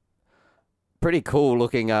your pretty cool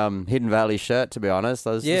looking Hidden Valley shirt. To be honest,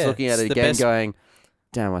 I was Yeah, just looking at it's it the again, best- going,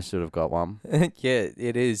 "Damn, I should have got one." Yeah,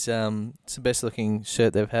 it is. It's the best looking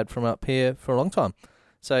shirt they've had from up here for a long time.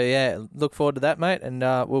 So yeah, look forward to that, mate, and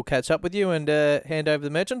we'll catch up with you and hand over the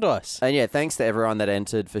merchandise. And yeah, thanks to everyone that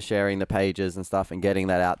entered for sharing the pages and stuff and getting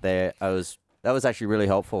that out there. That was actually really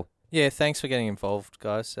helpful. Yeah, thanks for getting involved,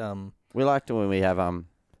 guys. We like it when we have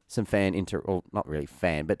some fan or not really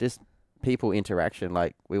fan, but just people interaction.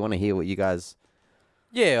 Like, we want to hear what you guys.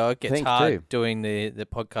 Yeah, it gets Think hard too. doing the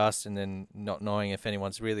podcast and then not knowing if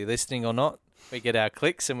anyone's really listening or not. We get our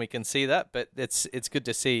clicks and we can see that, but it's good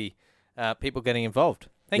to see people getting involved.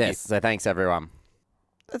 Thank Yes, so thanks everyone.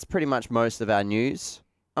 That's pretty much most of our news.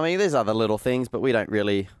 I mean, there's other little things, but we don't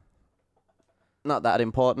really. Not that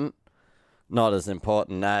important. Not as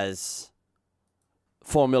important as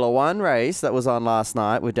Formula One race that was on last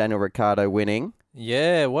night with Daniel Ricciardo winning. you.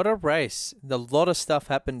 Yeah, what a race. A lot of stuff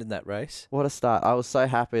happened in that race. What a start. I was so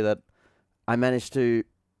happy that I managed to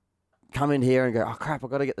come in here and go, oh crap, I've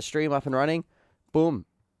got to get the stream up and running. Boom.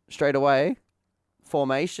 Straight away.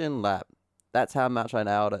 Formation lap. That's how much I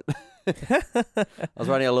nailed it. I was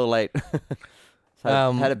running a little late.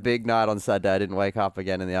 Had a big night on Saturday. I didn't wake up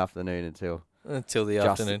again in the afternoon until Until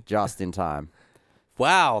afternoon. just in time.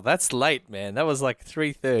 Wow, that's late, man. That was like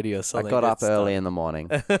 3:30 or something. I got up That's early in the morning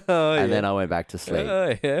oh, and then I went back to sleep.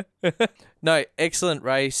 Oh, yeah. No, excellent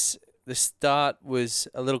race. The start was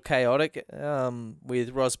a little chaotic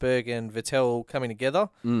with Rosberg and Vettel coming together.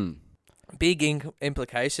 Mm. Big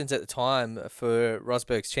implications at the time for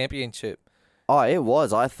Rosberg's championship. Oh, it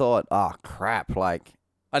was. I thought, oh crap, like,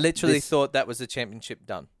 I literally This- thought that was the championship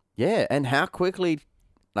done. yeah, and how quickly,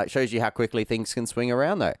 like, shows you how quickly things can swing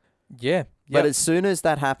around though. Yeah. But as soon as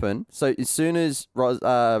that happened, so as soon as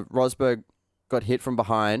Rosberg got hit from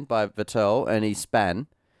behind by Vettel and he span,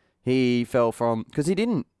 he fell from, because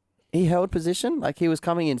he held position, like he was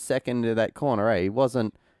coming in second to that corner, eh?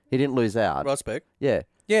 He didn't lose out. Rosberg. Yeah.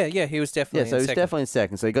 Yeah, he was definitely So he was second. definitely in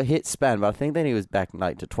second. So he got hit, span, but I think then he was back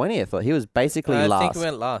like to 20th. Or he was basically I last. think we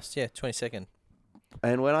went last. Yeah, 22nd.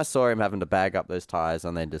 And when I saw him having to bag up those tires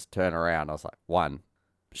and then just turn around, I was like, one,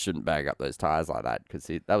 shouldn't bag up those tires like that because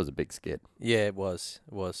that was a big skid. Yeah, it was.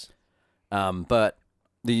 It was. But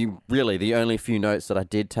the only few notes that I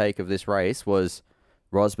did take of this race was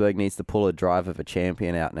Rosberg needs to pull a drive of a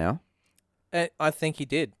champion out now. And I think he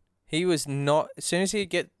did. He was not. As soon as he'd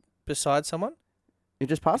get beside someone, You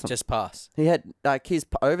just pass him. just pass. He had his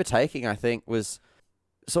overtaking, I think, was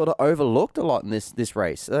sort of overlooked a lot in this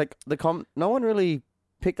race. Like no one really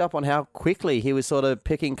picked up on how quickly he was sort of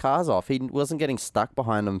picking cars off. He wasn't getting stuck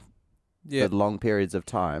behind them Yeah. for long periods of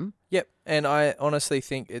time. Yep. And I honestly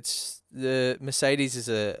think it's the Mercedes is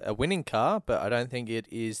a winning car, but I don't think it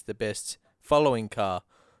is the best following car.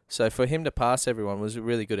 So for him to pass everyone was a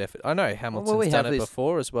really good effort. I know Hamilton's we done have it this-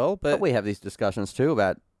 before as well, But but we have these discussions too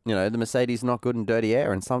about, the Mercedes not good in dirty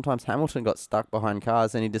air, and sometimes Hamilton got stuck behind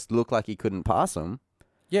cars and he just looked like he couldn't pass them.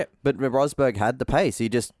 Yep. But Rosberg had the pace. He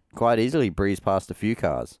just quite easily breezed past a few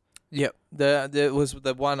cars. yep, there was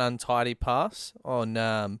the one untidy pass on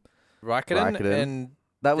Raikkonen, Raikkonen. and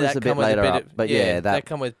That was a bit come with later up. But yeah, that that.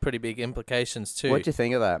 come with pretty big implications too. What'd you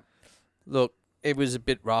think of that? Look, it was a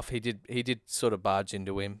bit rough. He did sort of barge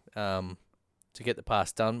into him. to get the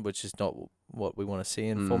pass done, which is not what we want to see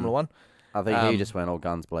in Mm. Formula One. I think he just went all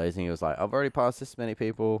guns blazing. He was like, I've already passed this many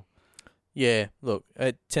people. Yeah, look,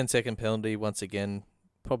 a 10-second penalty once again,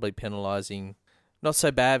 probably penalising. Not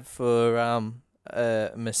so bad for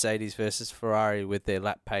Mercedes versus Ferrari with their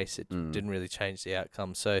lap pace. It didn't really change the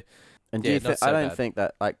outcome. So, And yeah, I don't think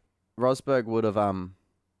that like Rosberg would have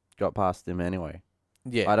got past him anyway.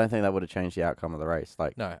 yeah, I don't think that would have changed the outcome of the race.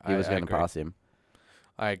 Like no, he was I going to agree. pass him.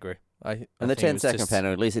 I agree. And the 10-second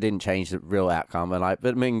penalty, at least it didn't change the real outcome. And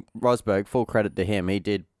but I mean, Rosberg, full credit to him. He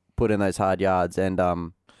did put in those hard yards, and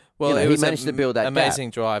Well, he it was managed to build that amazing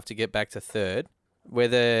drive to get back to third.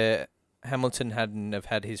 Whether Hamilton hadn't have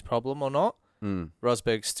had his problem or not,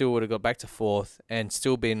 Rosberg still would have got back to fourth and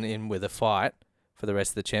still been in with a fight for the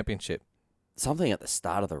rest of the championship. something at the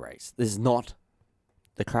start of the race. This is not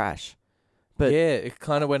the crash, but yeah, it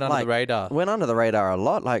kind of went under the radar. went under the radar a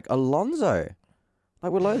lot. Like Alonso,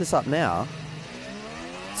 like we'll load this up now.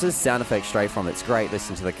 This is sound effect straight from it. It's great.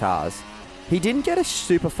 Listen to the cars. He didn't get a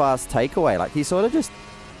super fast takeaway. Like he sort of just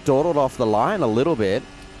dawdled off the line a little bit,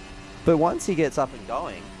 but once he gets up and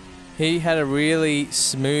going, He had a really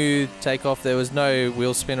smooth takeoff. There was no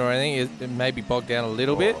wheel spin or anything. It maybe bogged down a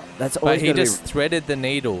little bit, that's but always he going to just threaded the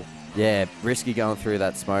needle. be risky going through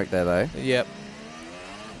that smoke there though. Yep.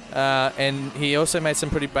 And he also made some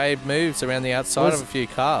pretty brave moves around the outside of a few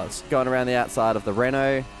cars. Going around the outside of the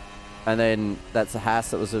Renault, and then that's a Haas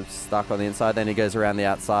that was stuck on the inside. Then he goes around the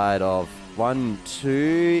outside of 1,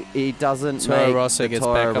 2. He doesn't Toro make Rosso the gets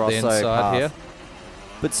Toro back up the Rosso inside pass. here.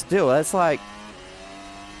 But still, that's like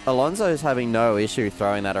Alonso's having no issue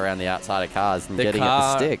throwing that around the outside of cars and getting it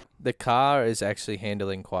to stick. The car is actually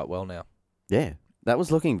handling quite well now. Yeah, that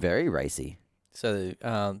was looking very racy. So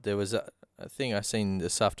there was a thing I seen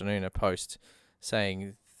this afternoon, a post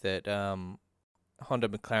saying that Honda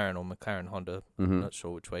McLaren or McLaren Honda, I'm not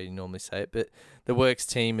sure which way you normally say it, but the works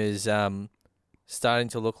team is starting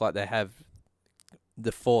to look like they have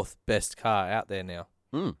the fourth best car out there now.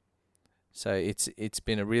 So it's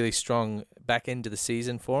been a really strong back end of the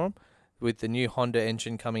season for them with the new Honda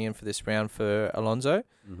engine coming in for this round for Alonso,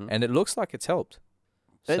 and it looks like it's helped.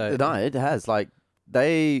 So It has. Like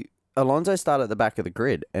Alonso started at the back of the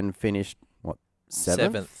grid and finished what,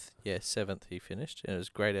 seventh? Yeah, seventh he finished, and it was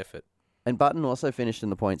a great effort. And Button also finished in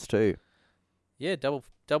the points too. Yeah, double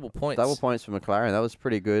points. Double points for McLaren. That was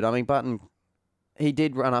pretty good. I mean, Button, he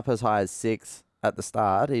did run up as high as 6 at the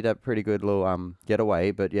start. He had a pretty good little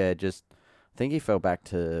getaway, but yeah, just I think he fell back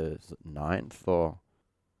to 9th or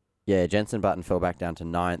yeah, Jenson Button fell back down to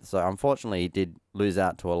 9th. So unfortunately, he did lose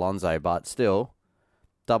out to Alonso, but still,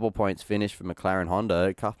 double points finish for McLaren Honda.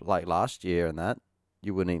 A couple like last year and that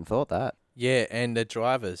you wouldn't even thought that. Yeah, and the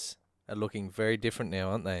drivers are looking very different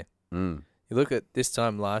now, aren't they? Mm. You look at this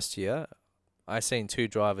time last year, I seen 2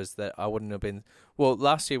 drivers that I wouldn't have been. Well,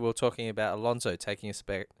 last year we were talking about Alonso taking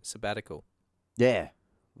a sabbatical. Yeah,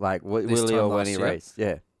 like This Willie time or when last he year. raced.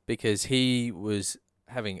 Yeah. Because he was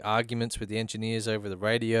having arguments with the engineers over the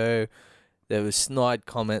radio. There was snide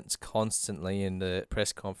comments constantly in the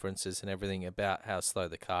press conferences and everything about how slow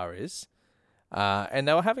the car is. And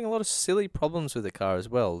they were having a lot of silly problems with the car as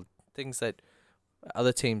well. Things that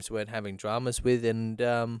other teams weren't having dramas with. And,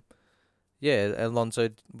 Alonso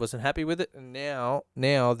wasn't happy with it. And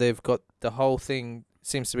now they've got the whole thing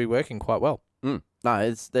seems to be working quite well. No,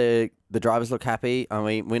 it's the drivers look happy. I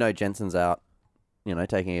mean, we know Jensen's out,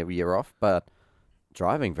 taking a year off, but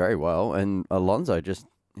driving very well. And Alonso just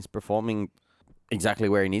is performing exactly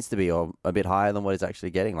where he needs to be or a bit higher than what he's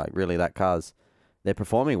actually getting. Like, really, they're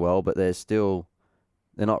performing well, but they're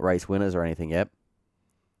not race winners or anything yet.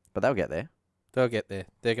 But they'll get there. They'll get there.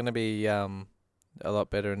 They're going to be a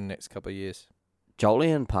lot better in the next couple of years.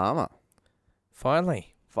 Jolyon Palmer.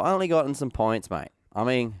 Finally gotten some points, mate. I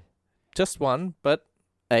mean, just one, but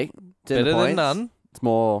hey, better than none. It's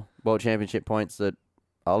more World Championship points that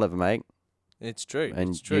I'll ever make. It's true. And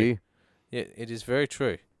it's true. you? Yeah, it is very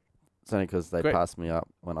true. It's only because they Great. passed me up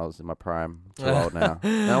when I was in my prime. Too old now.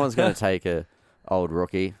 No one's going to take a old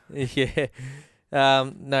rookie. Yeah.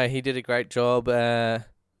 No, he did a great job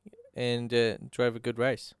and drove a good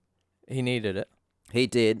race. He needed it. He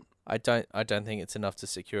did. I don't think it's enough to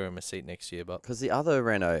secure him a seat next year, but Because the other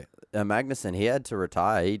Renault, Magnussen, he had to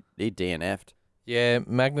retire. He DNF'd. yeah,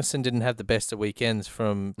 Magnussen didn't have the best of weekends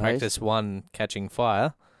from Nice. practice 1 catching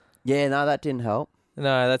fire. Yeah, no, that didn't help.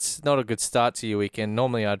 No, that's not a good start to your weekend.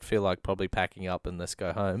 Normally, I'd feel like probably packing up and let's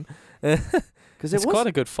go home. Because It's quite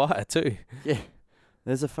a good fire too. Yeah.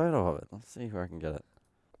 There's a photo of it. Let's see if I can get it.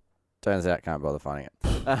 Turns out, can't bother finding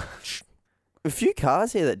it. A few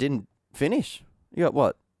cars here that didn't finish. You got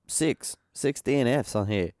what? 6 DNFs on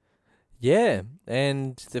here. Yeah,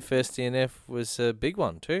 and the first DNF was a big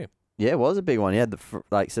one too. Yeah, it was a big one. He had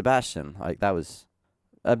Sebastian. Like that was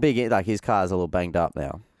a big. Like his car's a little banged up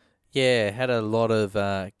now. Yeah, had a lot of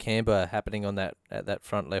camber happening on that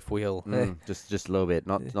front left wheel. Just a little bit,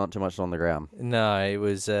 not too much on the ground. No, it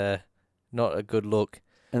was not a good look.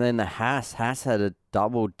 And then the Haas had a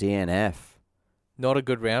double DNF. Not a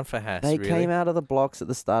good round for Haas. They really. came out of the blocks at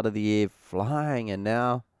the start of the year flying, and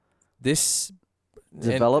now this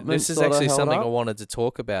development. This is actually something I wanted to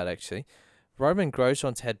talk about. Actually, Roman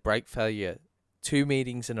Grosjean's had brake failure 2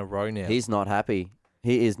 meetings in a row now. He's not happy.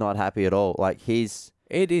 He is not happy at all. Like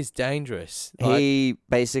it is dangerous. He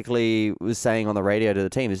basically was saying on the radio to the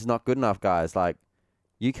team, "This is not good enough, guys. Like,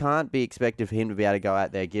 you can't be expected for him to be able to go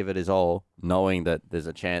out there, give it his all, knowing that there's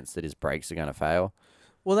a chance that his brakes are going to fail."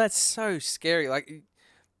 Well, that's so scary. Like,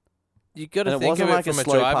 you got to And it think wasn't of it like a from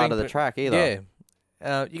slow driving part of the track either.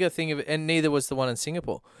 Yeah, you got to think of it, and neither was the one in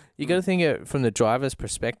Singapore. You got to think of it from the driver's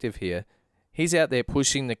perspective here. He's out there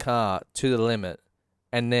pushing the car to the limit,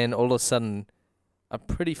 and then all of a sudden, a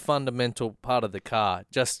pretty fundamental part of the car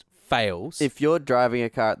just fails. If you're driving a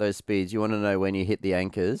car at those speeds, you want to know when you hit the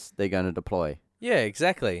anchors, they're going to deploy. Yeah,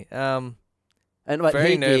 exactly. And like,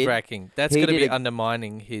 very nerve-wracking. That's going to be a-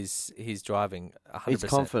 undermining his driving 100%. It's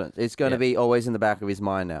confidence. It's going to Yeah. be always in the back of his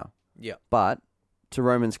mind now. Yeah. But to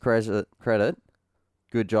Roman's credit,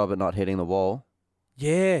 good job at not hitting the wall.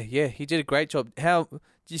 Yeah, he did a great job. How did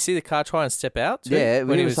you see the car try and step out? Too, Yeah,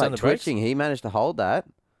 when he he was on like the brakes? twitching. He managed to hold that.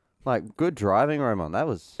 Like, good driving, Roman. That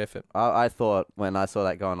was... Effort. I thought when I saw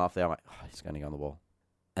that going off there, I'm like, oh, he's going to go on the wall.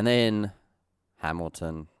 And then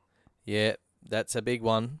Hamilton. Yeah, that's a big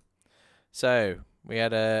one. So we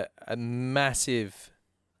had a massive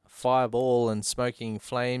fireball and smoking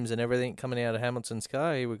flames and everything coming out of Hamilton's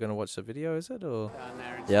car. We're going to watch the video, is it? Or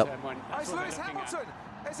Yep. It's Lewis Hamilton.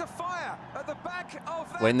 There's a fire at the back of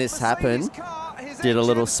that When this Mercedes happened, car. His did a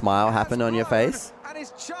little engine smile has happen on your blown, face? And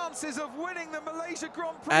his chances of winning the Malaysia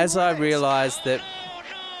Grand Prix as I race. realised that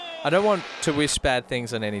I don't want to wish bad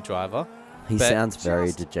things on any driver. He But sounds very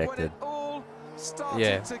Just dejected. when it all started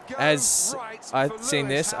Yeah. to go As right I'd for seen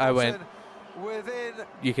Lewis this, I went, Hamilton within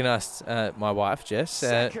You can ask my wife, Jess.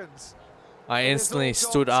 seconds. I It has instantly all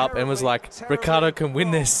stood gone up and was like, terribly Ricardo can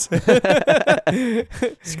win this.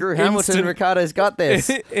 Screw Hamilton. Instant- Ricardo's got this.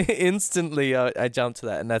 Instantly, I jumped to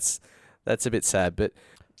that, and that's a bit sad. But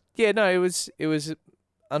yeah, no, it was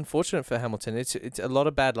unfortunate for Hamilton. It's a lot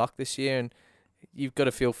of bad luck this year, and you've got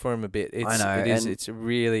to feel for him a bit. I know, and- It's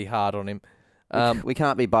really hard on him. We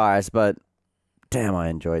can't be biased, but damn, I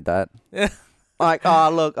enjoyed that. Like, oh,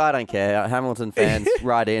 look, I don't care. Hamilton fans,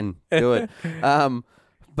 right in. Do it.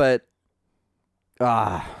 But,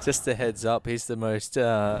 Just a heads up, he's the most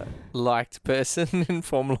liked person in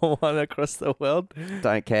Formula One across the world.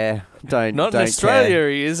 don't care. Don't Not don't in Australia,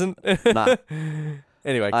 he isn't. Nah.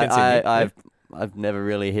 Anyway, continue. I've never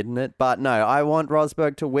really hidden it. But no, I want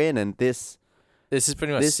Rosberg to win, and this This is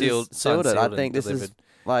pretty much is sealed it. I think this is,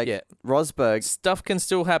 like, Yeah. Rosberg. Stuff can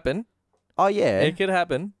still happen. Oh, yeah. It could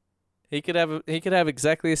happen. He could have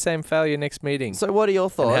exactly the same failure next meeting. So what are your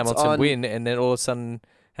And thoughts Hamilton on... win, and then all of a sudden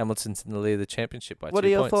Hamilton's in the lead of the championship by 2 What points. are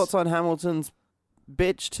your thoughts on Hamilton's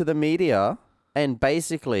bitch to the media and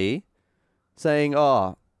basically saying,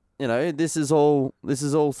 "Oh, you know, this is all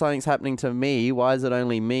something's happening to me. Why is it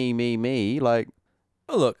only me?" Like,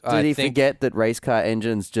 Well, look, did he forget that race car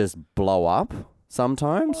engines just blow up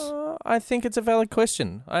sometimes? I think it's a valid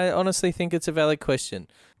question. I honestly think it's a valid question.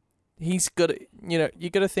 He's got to, you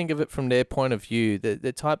got to think of it from their point of view.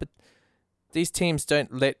 The type of these teams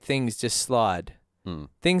don't let things just slide.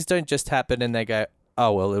 Things don't just happen and they go,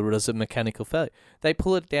 oh, well, it was a mechanical failure. They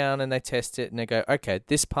pull it down and they test it and they go, okay,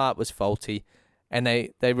 this part was faulty. And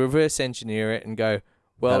they reverse engineer it and go,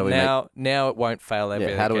 well, now it won't fail ever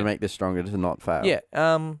Yeah, how do we again. make this stronger to not fail? Yeah,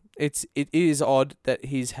 it is odd that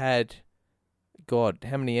he's had, God,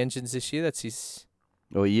 how many engines this year? That's his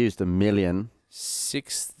Or he used 1 million.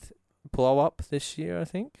 6th blow up this year, I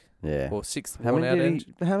think. Yeah. Or 6th How worn out many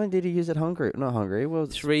engine. did he use at Hungary? Not Hungary. Well,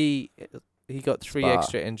 3. He got 3 Spa.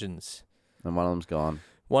 extra engines. and one of them's gone.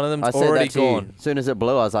 One of them's I said already that to you. gone. As soon as it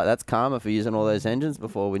blew, I was like, "That's karma for using all those engines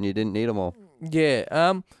before when you didn't need them all."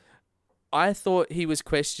 Yeah. I thought he was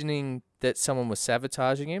questioning that someone was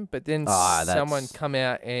sabotaging him, but then someone come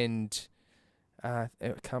out and I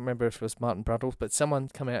can't remember if it was Martin Brundle, but someone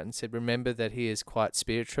come out and said, "Remember that he is quite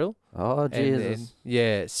spiritual." Oh, Jesus.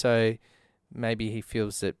 Yeah, so maybe he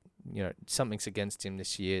feels that something's against him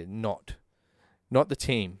this year, not the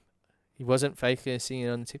team. He wasn't focusing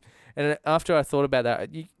on the team. And after I thought about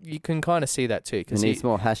that, you can kind of see that too, He because needs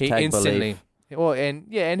more hashtag he instantly, belief. well, and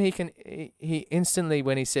he instantly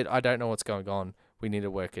when he said, "I don't know what's going on we need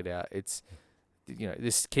to work it out. It's,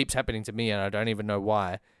 this keeps happening to me and I don't even know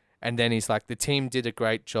why. And then he's like, the team did a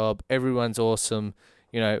great job. Everyone's awesome.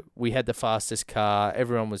 We had the fastest car.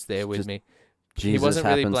 Everyone was there with me. Jesus he wasn't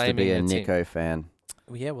really happens to be a blaming the Nico fan.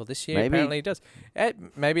 Well, yeah, well, this year apparently he does.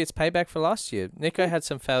 Maybe it's payback for last year. Nico had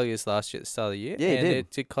some failures last year at the start of the year. Yeah, he and did.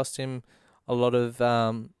 it did cost him a lot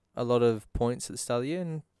of points at the start of the year,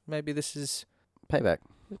 and maybe this is Payback.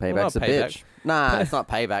 Well, Payback's not a payback. bitch. Nah, it's not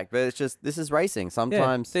payback, but it's just, this is racing.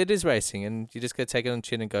 Sometimes it is racing, and you just got to take it on the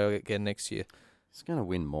chin and go again next year. it's going to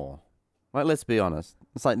win more. Like, let's be honest.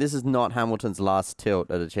 It's like, this is not Hamilton's last tilt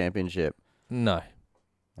at a championship, No,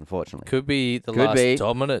 unfortunately. could be the Could last be.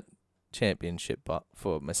 dominant championship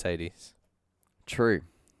for Mercedes. True.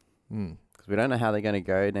 Mm. Because we don't know how they're going to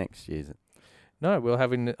go next year. No, I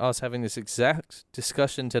was having this exact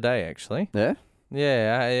discussion today, actually. Yeah?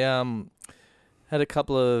 Yeah, I had a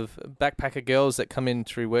couple of backpacker girls that come in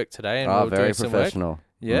through work today, and we were very doing some work. professional.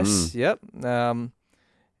 Yes, yep.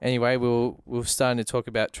 Anyway, we're starting to talk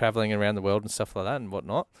about traveling around the world and stuff like that and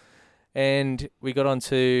whatnot. And we got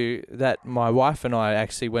onto that. My wife and I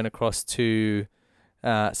actually went across to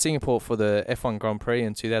Singapore for the F1 Grand Prix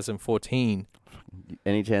in 2014.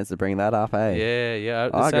 Any chance to bring that up, eh? Yeah.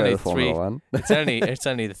 I'll It's go only to Formula One. it's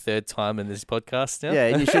only the third time in this podcast now. Yeah,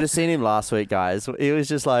 and you should have seen him last week, guys. He was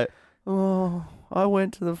just like, oh, I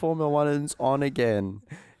went to the Formula One and it's on again.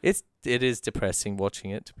 It is depressing watching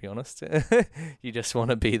it, to be honest. You just want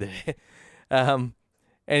to be there.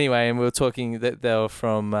 Anyway, and we were talking that they were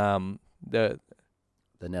from the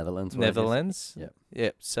Netherlands. Netherlands.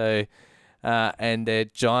 Yep. So, and they're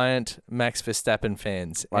giant Max Verstappen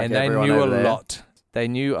fans, Like and they everyone knew a over there. lot. They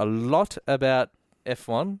knew a lot about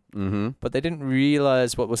F1, Mm-hmm. but they didn't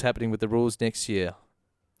realize what was happening with the rules next year.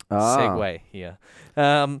 Segue here.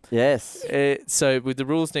 Yes. So with the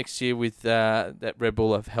rules next year, with that Red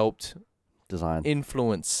Bull have helped Design.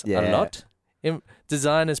 influence a Yeah. lot.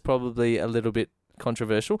 Design is probably a little bit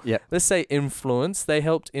controversial. Yep. Let's say influence. They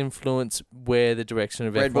helped influence where the direction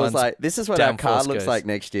of Red Bull's F1's like, this is what our car downforce looks goes. like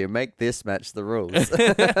next year. Make this match the rules.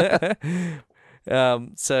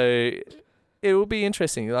 So it will be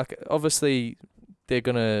interesting. Like, obviously, you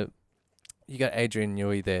got Adrian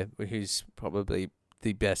Newey there, who's probably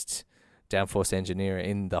the best downforce engineer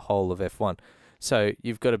in the whole of F1. So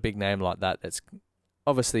you've got a big name like that. That's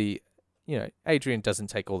obviously, Adrian doesn't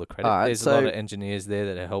take all the credit. All right, There's a lot of engineers there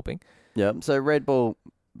that are helping. Yeah. So Red Bull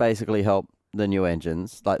basically helped the new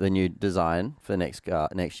engines, like the new design for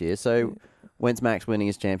next year. So when's Max winning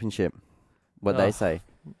his championship? What they say?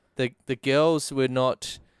 The girls were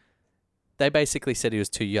not. They basically said he was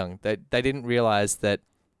too young. They didn't realize that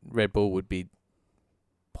Red Bull would be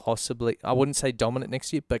possibly, I wouldn't say dominant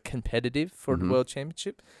next year, but competitive for the World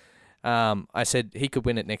Championship. I said he could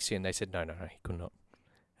win it next year, and they said no, he could not.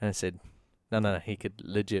 And I said, no, he could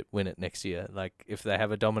legit win it next year. Like, if they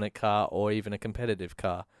have a dominant car or even a competitive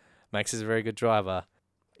car. Max is a very good driver.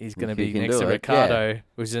 He's going to be next to Ricciardo,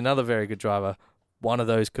 which is another very good driver. One of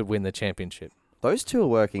those could win the championship. Those two are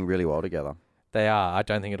working really well together. They are. I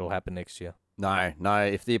don't think it'll happen next year. No.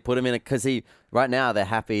 If you put him in because right now they're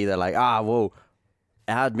happy. They're like, well,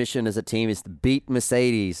 our mission as a team is to beat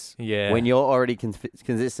Mercedes. Yeah. When you're already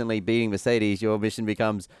consistently beating Mercedes, your mission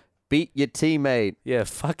becomes beat your teammate. Yeah,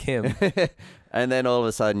 fuck him. And then all of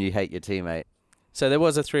a sudden you hate your teammate. So there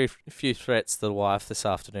was a few threats to the wife this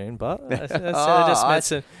afternoon, but I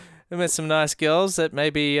just met some nice girls that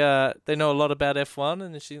maybe they know a lot about F1,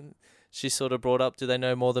 and she sort of brought up, do they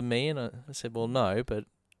know more than me? And I said, well, no, but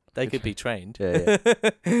they could be trained. Yeah.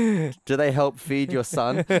 Do they help feed your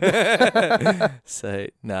son? So,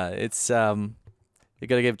 no, it's you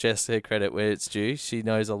got to give Jess her credit where it's due. She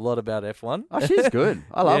knows a lot about F1. Oh, she's good.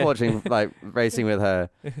 I love Yeah. watching racing with her.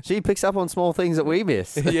 She picks up on small things that we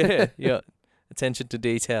miss. yeah. Attention to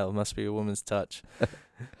detail must be a woman's touch.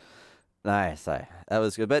 Nice. So that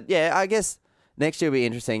was good. But yeah, I guess next year will be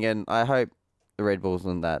interesting, and I hope the Red Bulls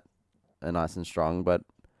and that are nice and strong, but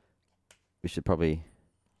we should probably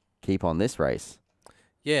keep on this race.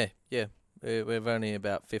 Yeah. We're only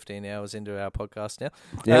about 15 hours into our podcast now.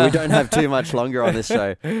 Yeah, we don't have too much longer on this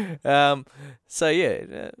show. So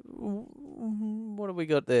yeah, what have we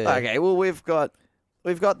got there? Okay, well we've got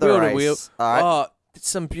the Wheel to race. wheel. All right.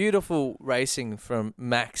 some beautiful racing from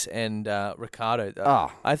Max and Ricciardo.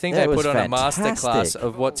 Oh, I think that they was put on a fantastic. masterclass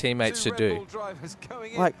of what teammates should do.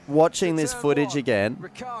 Like, watching this footage again,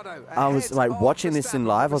 I was like watching this in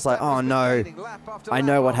live. I was like, oh no, I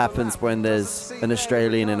know what happens when there's an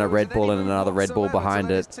Australian in a Red Bull and another Red Bull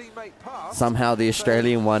behind it. Somehow the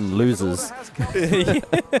Australian one loses.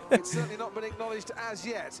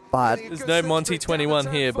 But There's no Monty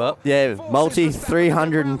 21 here, but yeah, multi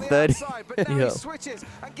 330. Yeah.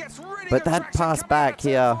 But that pass back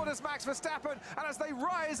here,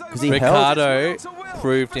 because he held. Ricciardo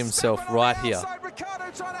proved himself right here.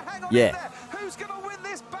 Yeah.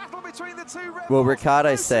 Well,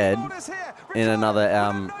 Ricciardo said in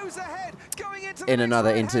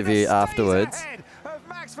another interview afterwards,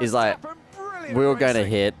 he's like, we were going to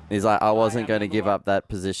hit. He's like, I wasn't going to give up that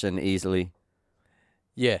position easily.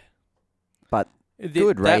 Yeah. But That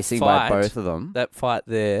good racing by fight- both of them. That fight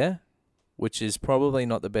there, which is probably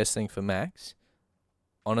not the best thing for Max,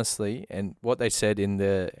 honestly, and what they said in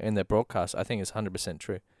the broadcast, I think is 100%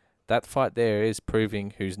 true. That fight there is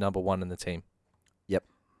proving who's number one in the team. Yep.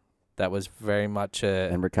 That was very much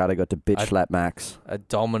And Ricciardo got to bitch slap Max. a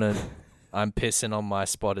dominant, I'm pissing on my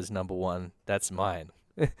spot as number one. That's mine.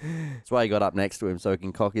 That's why he got up next to him so he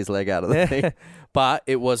can cock his leg out of the thing. But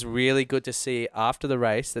it was really good to see after the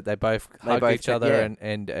race that they both hugged both each did, other yeah.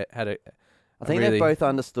 and had a. I think really, they both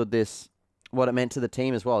understood this, what it meant to the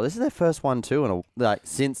team as well. This is their first one too,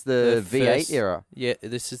 since the V8 first- era. Yeah,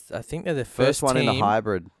 this is. I think they're the First one in team a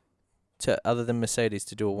hybrid. other than Mercedes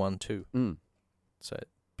to do a 1-2. Mm. So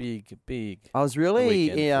big I was weekend really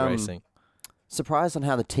for racing. surprised on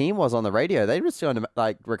how the team was on the radio. They were just going to,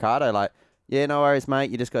 like, Ricciardo, like, yeah, no worries,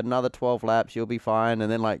 mate. You just got another 12 laps. You'll be fine.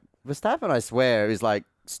 And then, like, Verstappen, I swear, is, like,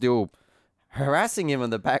 still harassing him on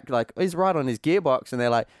the back. Like, he's right on his gearbox. And they're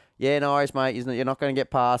like, yeah, no worries, mate. You're not going to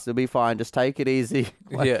get past. It'll be fine. Just take it easy.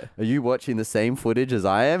 Like, Yeah. Are you watching the same footage as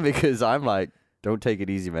I am? Because I'm like, don't take it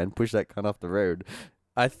easy, man. Push that cunt off the road.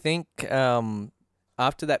 I think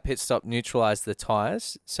after that pit stop neutralized the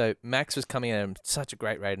tires. So Max was coming at him such a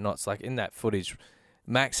great rate of knots. Like in that footage,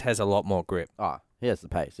 Max has a lot more grip. Oh, he has the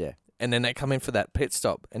pace, yeah. And then they come in for that pit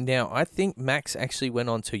stop. And now I think Max actually went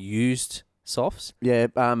on to used softs. Yeah,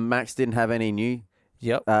 Max didn't have any new.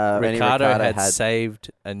 Yep. Any Ricciardo Ricciardo had had- saved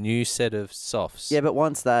a new set of softs. Yeah, but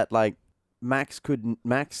once that, like,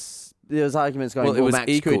 there was arguments going, Well, it was Max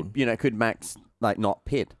equal. could Max, like, not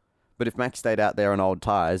pit? But if Max stayed out there on old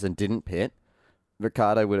tyres and didn't pit,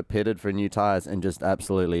 Ricciardo would have pitted for new tyres and just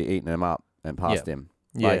absolutely eaten him up and passed him.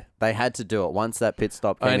 Yeah. Like, they had to do it. Once that pit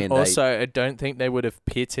stop came And in, also, I don't think they would have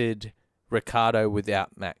pitted Ricciardo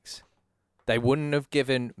without Max. They wouldn't have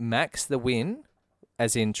given Max the win,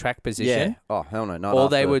 as in track position. yeah. Oh, hell no. Not All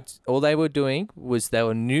after. they were doing was they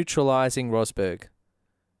were neutralizing Rosberg.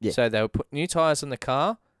 Yeah. So they would put new tires on the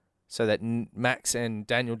car, so that Max and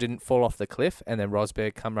Daniel didn't fall off the cliff, and then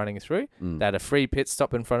Rosberg come running through. Mm. They had a free pit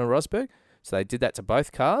stop in front of Rosberg, so they did that to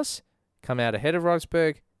both cars. Come out ahead of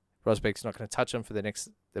Rosberg. Rosberg's not going to touch them for the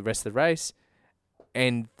rest of the race,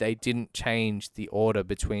 and they didn't change the order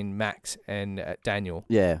between Max and Daniel.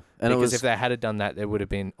 Yeah. And Because it was, if they had done that, there would have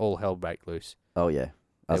been all hell break loose. oh, yeah.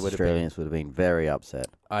 They Us would have been- Australians would have been very upset.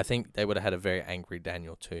 I think they would have had a very angry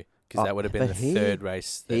Daniel too, because Oh, that would have been the but he- third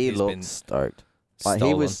race that He he's looked been stoked. Like, stolen.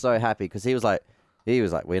 he was so happy because he was like,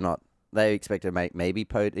 we're not. They expected to make maybe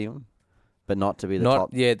podium, but not to be the top.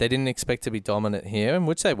 Yeah, they didn't expect to be dominant here, and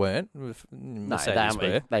which they weren't. No, Mercedes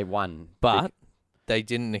were, they won. but they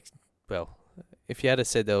didn't. Well, if you had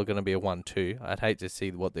said they were going to be a 1-2, I'd hate to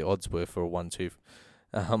see what the odds were for a 1-2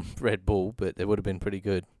 Red Bull, but they would have been pretty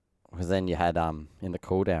good. Because then you had in the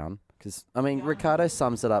cool down. Because I mean, Ricciardo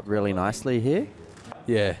sums it up really nicely here.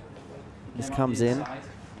 Yeah, Just comes in.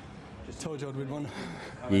 Just told you I'd win one.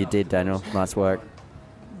 You did, Daniel. Nice work.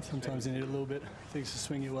 Sometimes you need a little bit, things to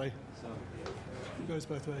swing your way. It goes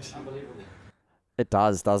both ways. It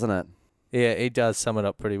does, doesn't it? yeah, he does sum it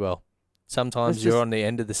up pretty well. Sometimes It's you're just- on the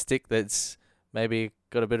end of the stick that's maybe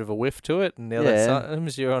got a bit of a whiff to it, and the other Yeah.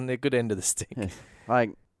 times you're on the good end of the stick. Yeah.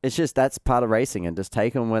 Like, it's just that's part of racing, and just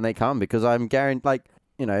take them when they come. Because I'm guaranteed, like,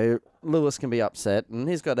 you know, Lewis can be upset, and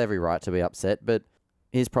he's got every right to be upset, but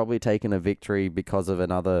he's probably taken a victory because of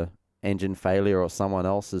another engine failure or someone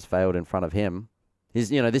else has failed in front of him. This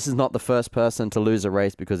is not the first person to lose a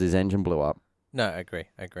race because his engine blew up. No, I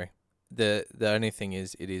agree. The only thing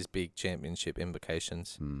is, it is big championship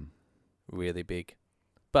implications, really big.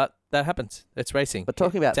 But that happens. It's racing. But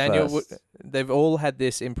talking about Daniel, first, they've all had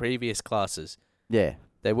this in previous classes. yeah,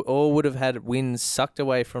 They all would have had wins sucked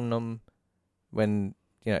away from them when,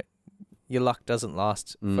 your luck doesn't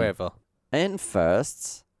last Mm. forever. and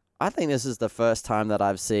firsts. I think this is the first time that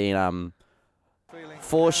I've seen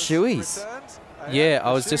 4 shoeies. Yeah,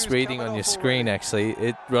 I was just reading on your screen, actually.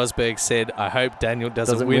 Rosberg said, I hope Daniel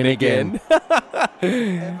doesn't win again.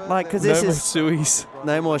 Like, because this No more is sueys.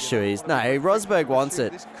 no more shoeies. No, Rosberg wants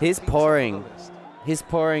it. He's pouring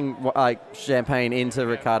like champagne into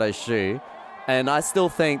Ricciardo's shoe, and I still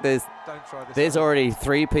think there's already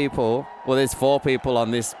 3 people. Well, there's 4 people on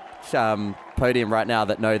this podium right now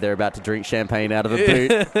that know they're about to drink champagne out of a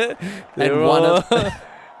boot, and one of.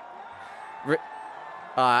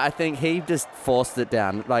 I think he just forced it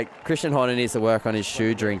down. Like, Christian Horner needs to work on his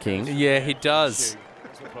shoe drinking. Yeah, he does.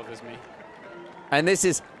 That's what bothers me. And this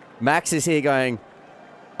is Max is here going,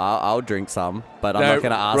 I'll drink some, but I'm not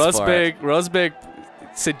going to ask for it. Rosberg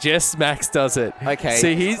suggests Max does it. Okay.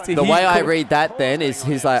 See, the way I read that then is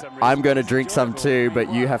he's like, I'm going to drink some too,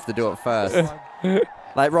 but you have to do it first.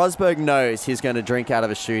 Like, Rosberg knows he's going to drink out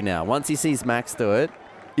of a shoe now. Once he sees Max do it,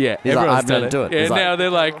 Yeah, he's like, everyone's I'm done going to do it. Yeah, He's now like, they're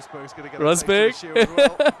like, Rosberg?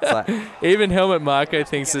 it's like, Even Helmut Marko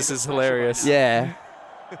thinks this is hilarious. yeah.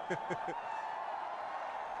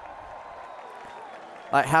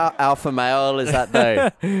 Like, how alpha male is that, though?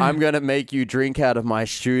 I'm going to make you drink out of my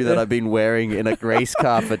shoe that I've been wearing in a race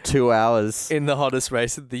car for 2 hours. In the hottest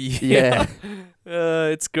race of the year. Yeah.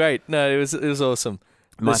 It's great. No, it was awesome.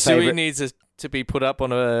 My the Suey favourite- needs to be put up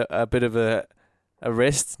on a bit of a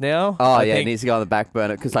rest now. Oh, I yeah, it think. needs to go on the back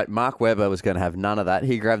burner because, like, Mark Webber was going to have none of that.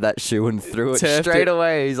 He grabbed that shoe and threw it Turfed straight it.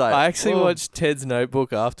 away. He's like, I actually "Oh." watched Ted's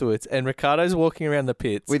notebook afterwards, and Ricardo's walking around the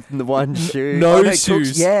pits. With the one shoe. No Oh, Cook's-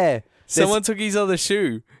 shoes. yeah. Someone took his other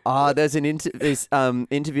shoe. There's an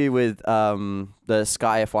interview with the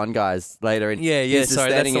Sky F1 guys later. And Yeah, he's just sorry,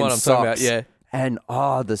 that's standing the in one I'm talking about. socks, Yeah, And,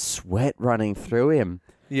 the sweat running through him.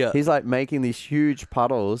 yeah, He's, like, making these huge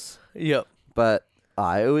puddles. yep. But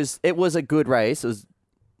it was a good race. It was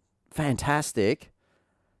fantastic.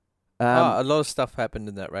 A lot of stuff happened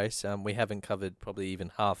in that race. We haven't covered probably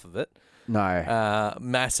even half of it. No.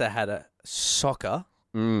 Massa had a shocker.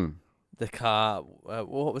 The car,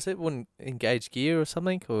 what was it? Wouldn't engage gear or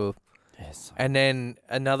something, or Yes. and then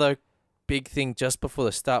another big thing just before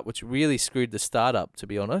the start, which really screwed the start up. To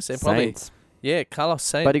be honest, and Saints. Carlos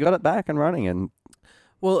Sainz. But he got it back and running, and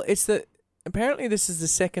Well, apparently this is the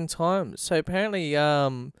second time. So apparently,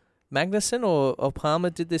 Magnussen or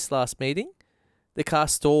Palmer did this last meeting. The car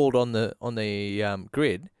stalled on the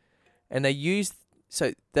grid, and they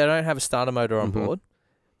don't have a starter motor on board,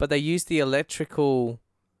 but they used the electrical.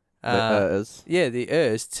 The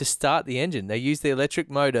ERS to start the engine. They use the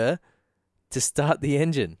electric motor to start the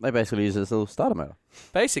engine. they basically use this little starter motor.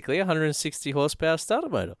 Basically, 160 horsepower starter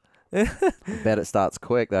motor. Bet it starts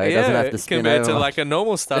quick though. It doesn't have to spin compared over to like a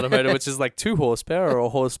normal starter motor, which is like 2 horsepower or a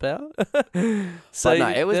horsepower. So no,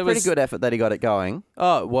 it was pretty good effort that he got it going.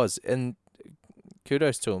 Oh, it was, and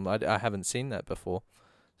kudos to him. I haven't seen that before,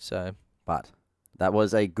 so But that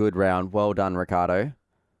was a good round. Well done, Ricardo.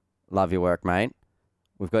 Love your work, mate.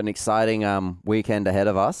 We've got an exciting weekend ahead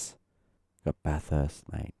of us. Got Bathurst,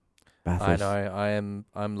 mate. I Bathurst. know.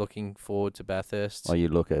 I'm looking forward to Bathurst. Oh, you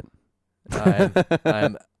look it. I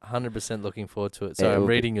am 100% looking forward to it. So Yeah, it I'm will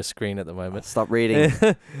be- reading your screen at the moment. Stop reading.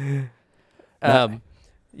 I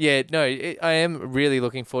am really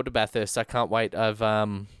looking forward to Bathurst. I can't wait.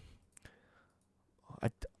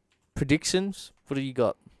 Predictions. What do you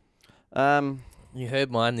got? You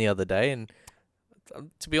heard mine the other day, and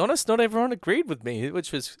to be honest, not everyone agreed with me,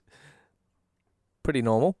 which was pretty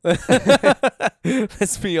normal.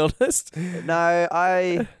 Let's be honest. No,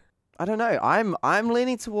 I don't know. I'm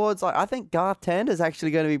leaning towards I think Garth Tander's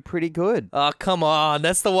actually going to be pretty good. Oh, come on.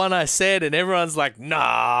 That's the one I said, and everyone's like,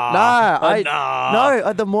 nah.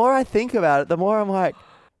 No, the more I think about it, the more I'm like,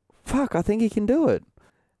 fuck, I think he can do it.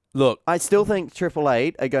 Look, I still think Triple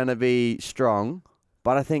Eight are going to be strong,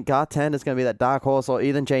 but I think Garth Tander's going to be that dark horse, or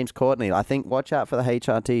even James Courtney. I think watch out for the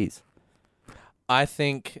HRTs. I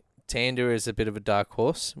think Tander is a bit of a dark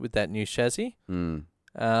horse with that new chassis. And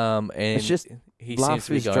It's just he seems Luff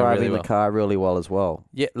to be is going driving really the well. car really well as well.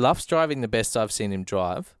 Yeah, Luff's driving the best I've seen him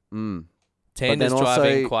drive. then Tander's also-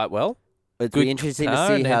 driving quite well. It'd Good be interesting car,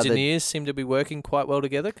 to see and how engineers seem to be working quite well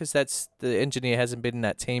together, because the engineer hasn't been in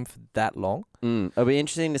that team for that long. It'll be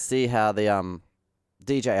interesting to see how the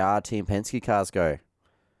DJR Team Penske cars go,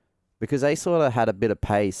 because they sort of had a bit of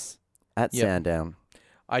pace at Yep. Sandown.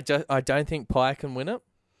 I don't think Pye can win it.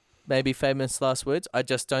 Maybe famous last words. I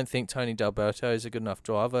just don't think Tony D'Alberto is a good enough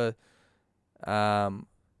driver.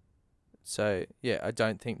 So yeah, I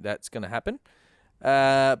don't think that's going to happen.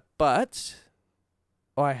 But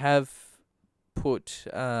I have put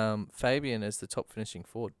Fabian as the top finishing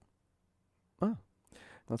Ford.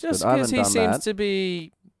 That's Just good. I because haven't he done seems that. to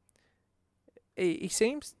be, he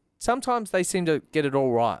seems, sometimes they seem to get it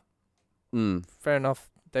all right. Fair enough,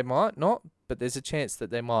 they might not, but there's a chance that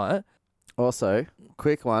they might. Also,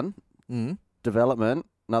 quick one. Development,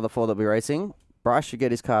 another 4 that we're racing. Bryce should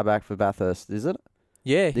get his car back for Bathurst, is it?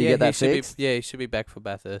 Yeah, Did you get that fixed? He should be back for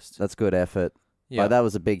Bathurst. That's good effort. Yeah, Like, that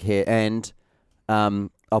was a big hit. And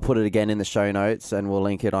I'll put it again in the show notes, and we'll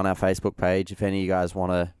link it on our Facebook page. If any of you guys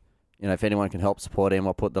want to, if anyone can help support him,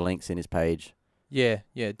 I'll put the links in his page. yeah,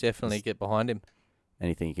 definitely get behind him.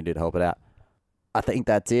 Anything you can do to help it out. I think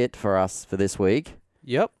that's it for us for this week.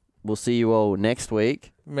 Yep. We'll see you all next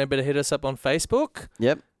week. Remember to hit us up on Facebook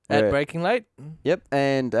Yep. at Breaking Late. Yep.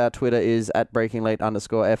 And our Twitter is at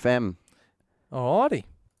BreakingLate_FM. Alrighty.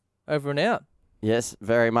 Over and out. Yes,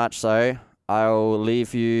 very much so. I'll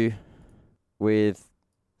leave you with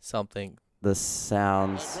Something. the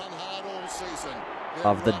sounds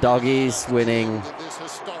of the Doggies winning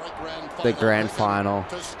the grand final.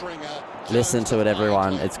 Listen to it,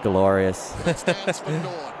 everyone. It's glorious.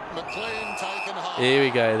 Here we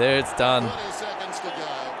go. There it's done.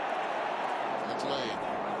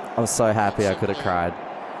 I was so happy I could have cried.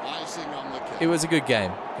 It was a good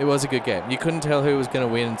game. It was a good game. You couldn't tell who was going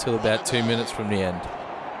to win until about 2 minutes from the end.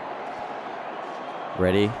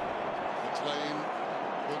 Ready? McLean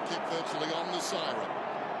will kick virtually on the siren.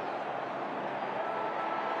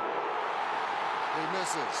 He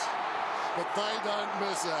misses, but they don't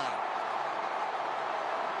miss out.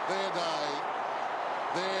 Their day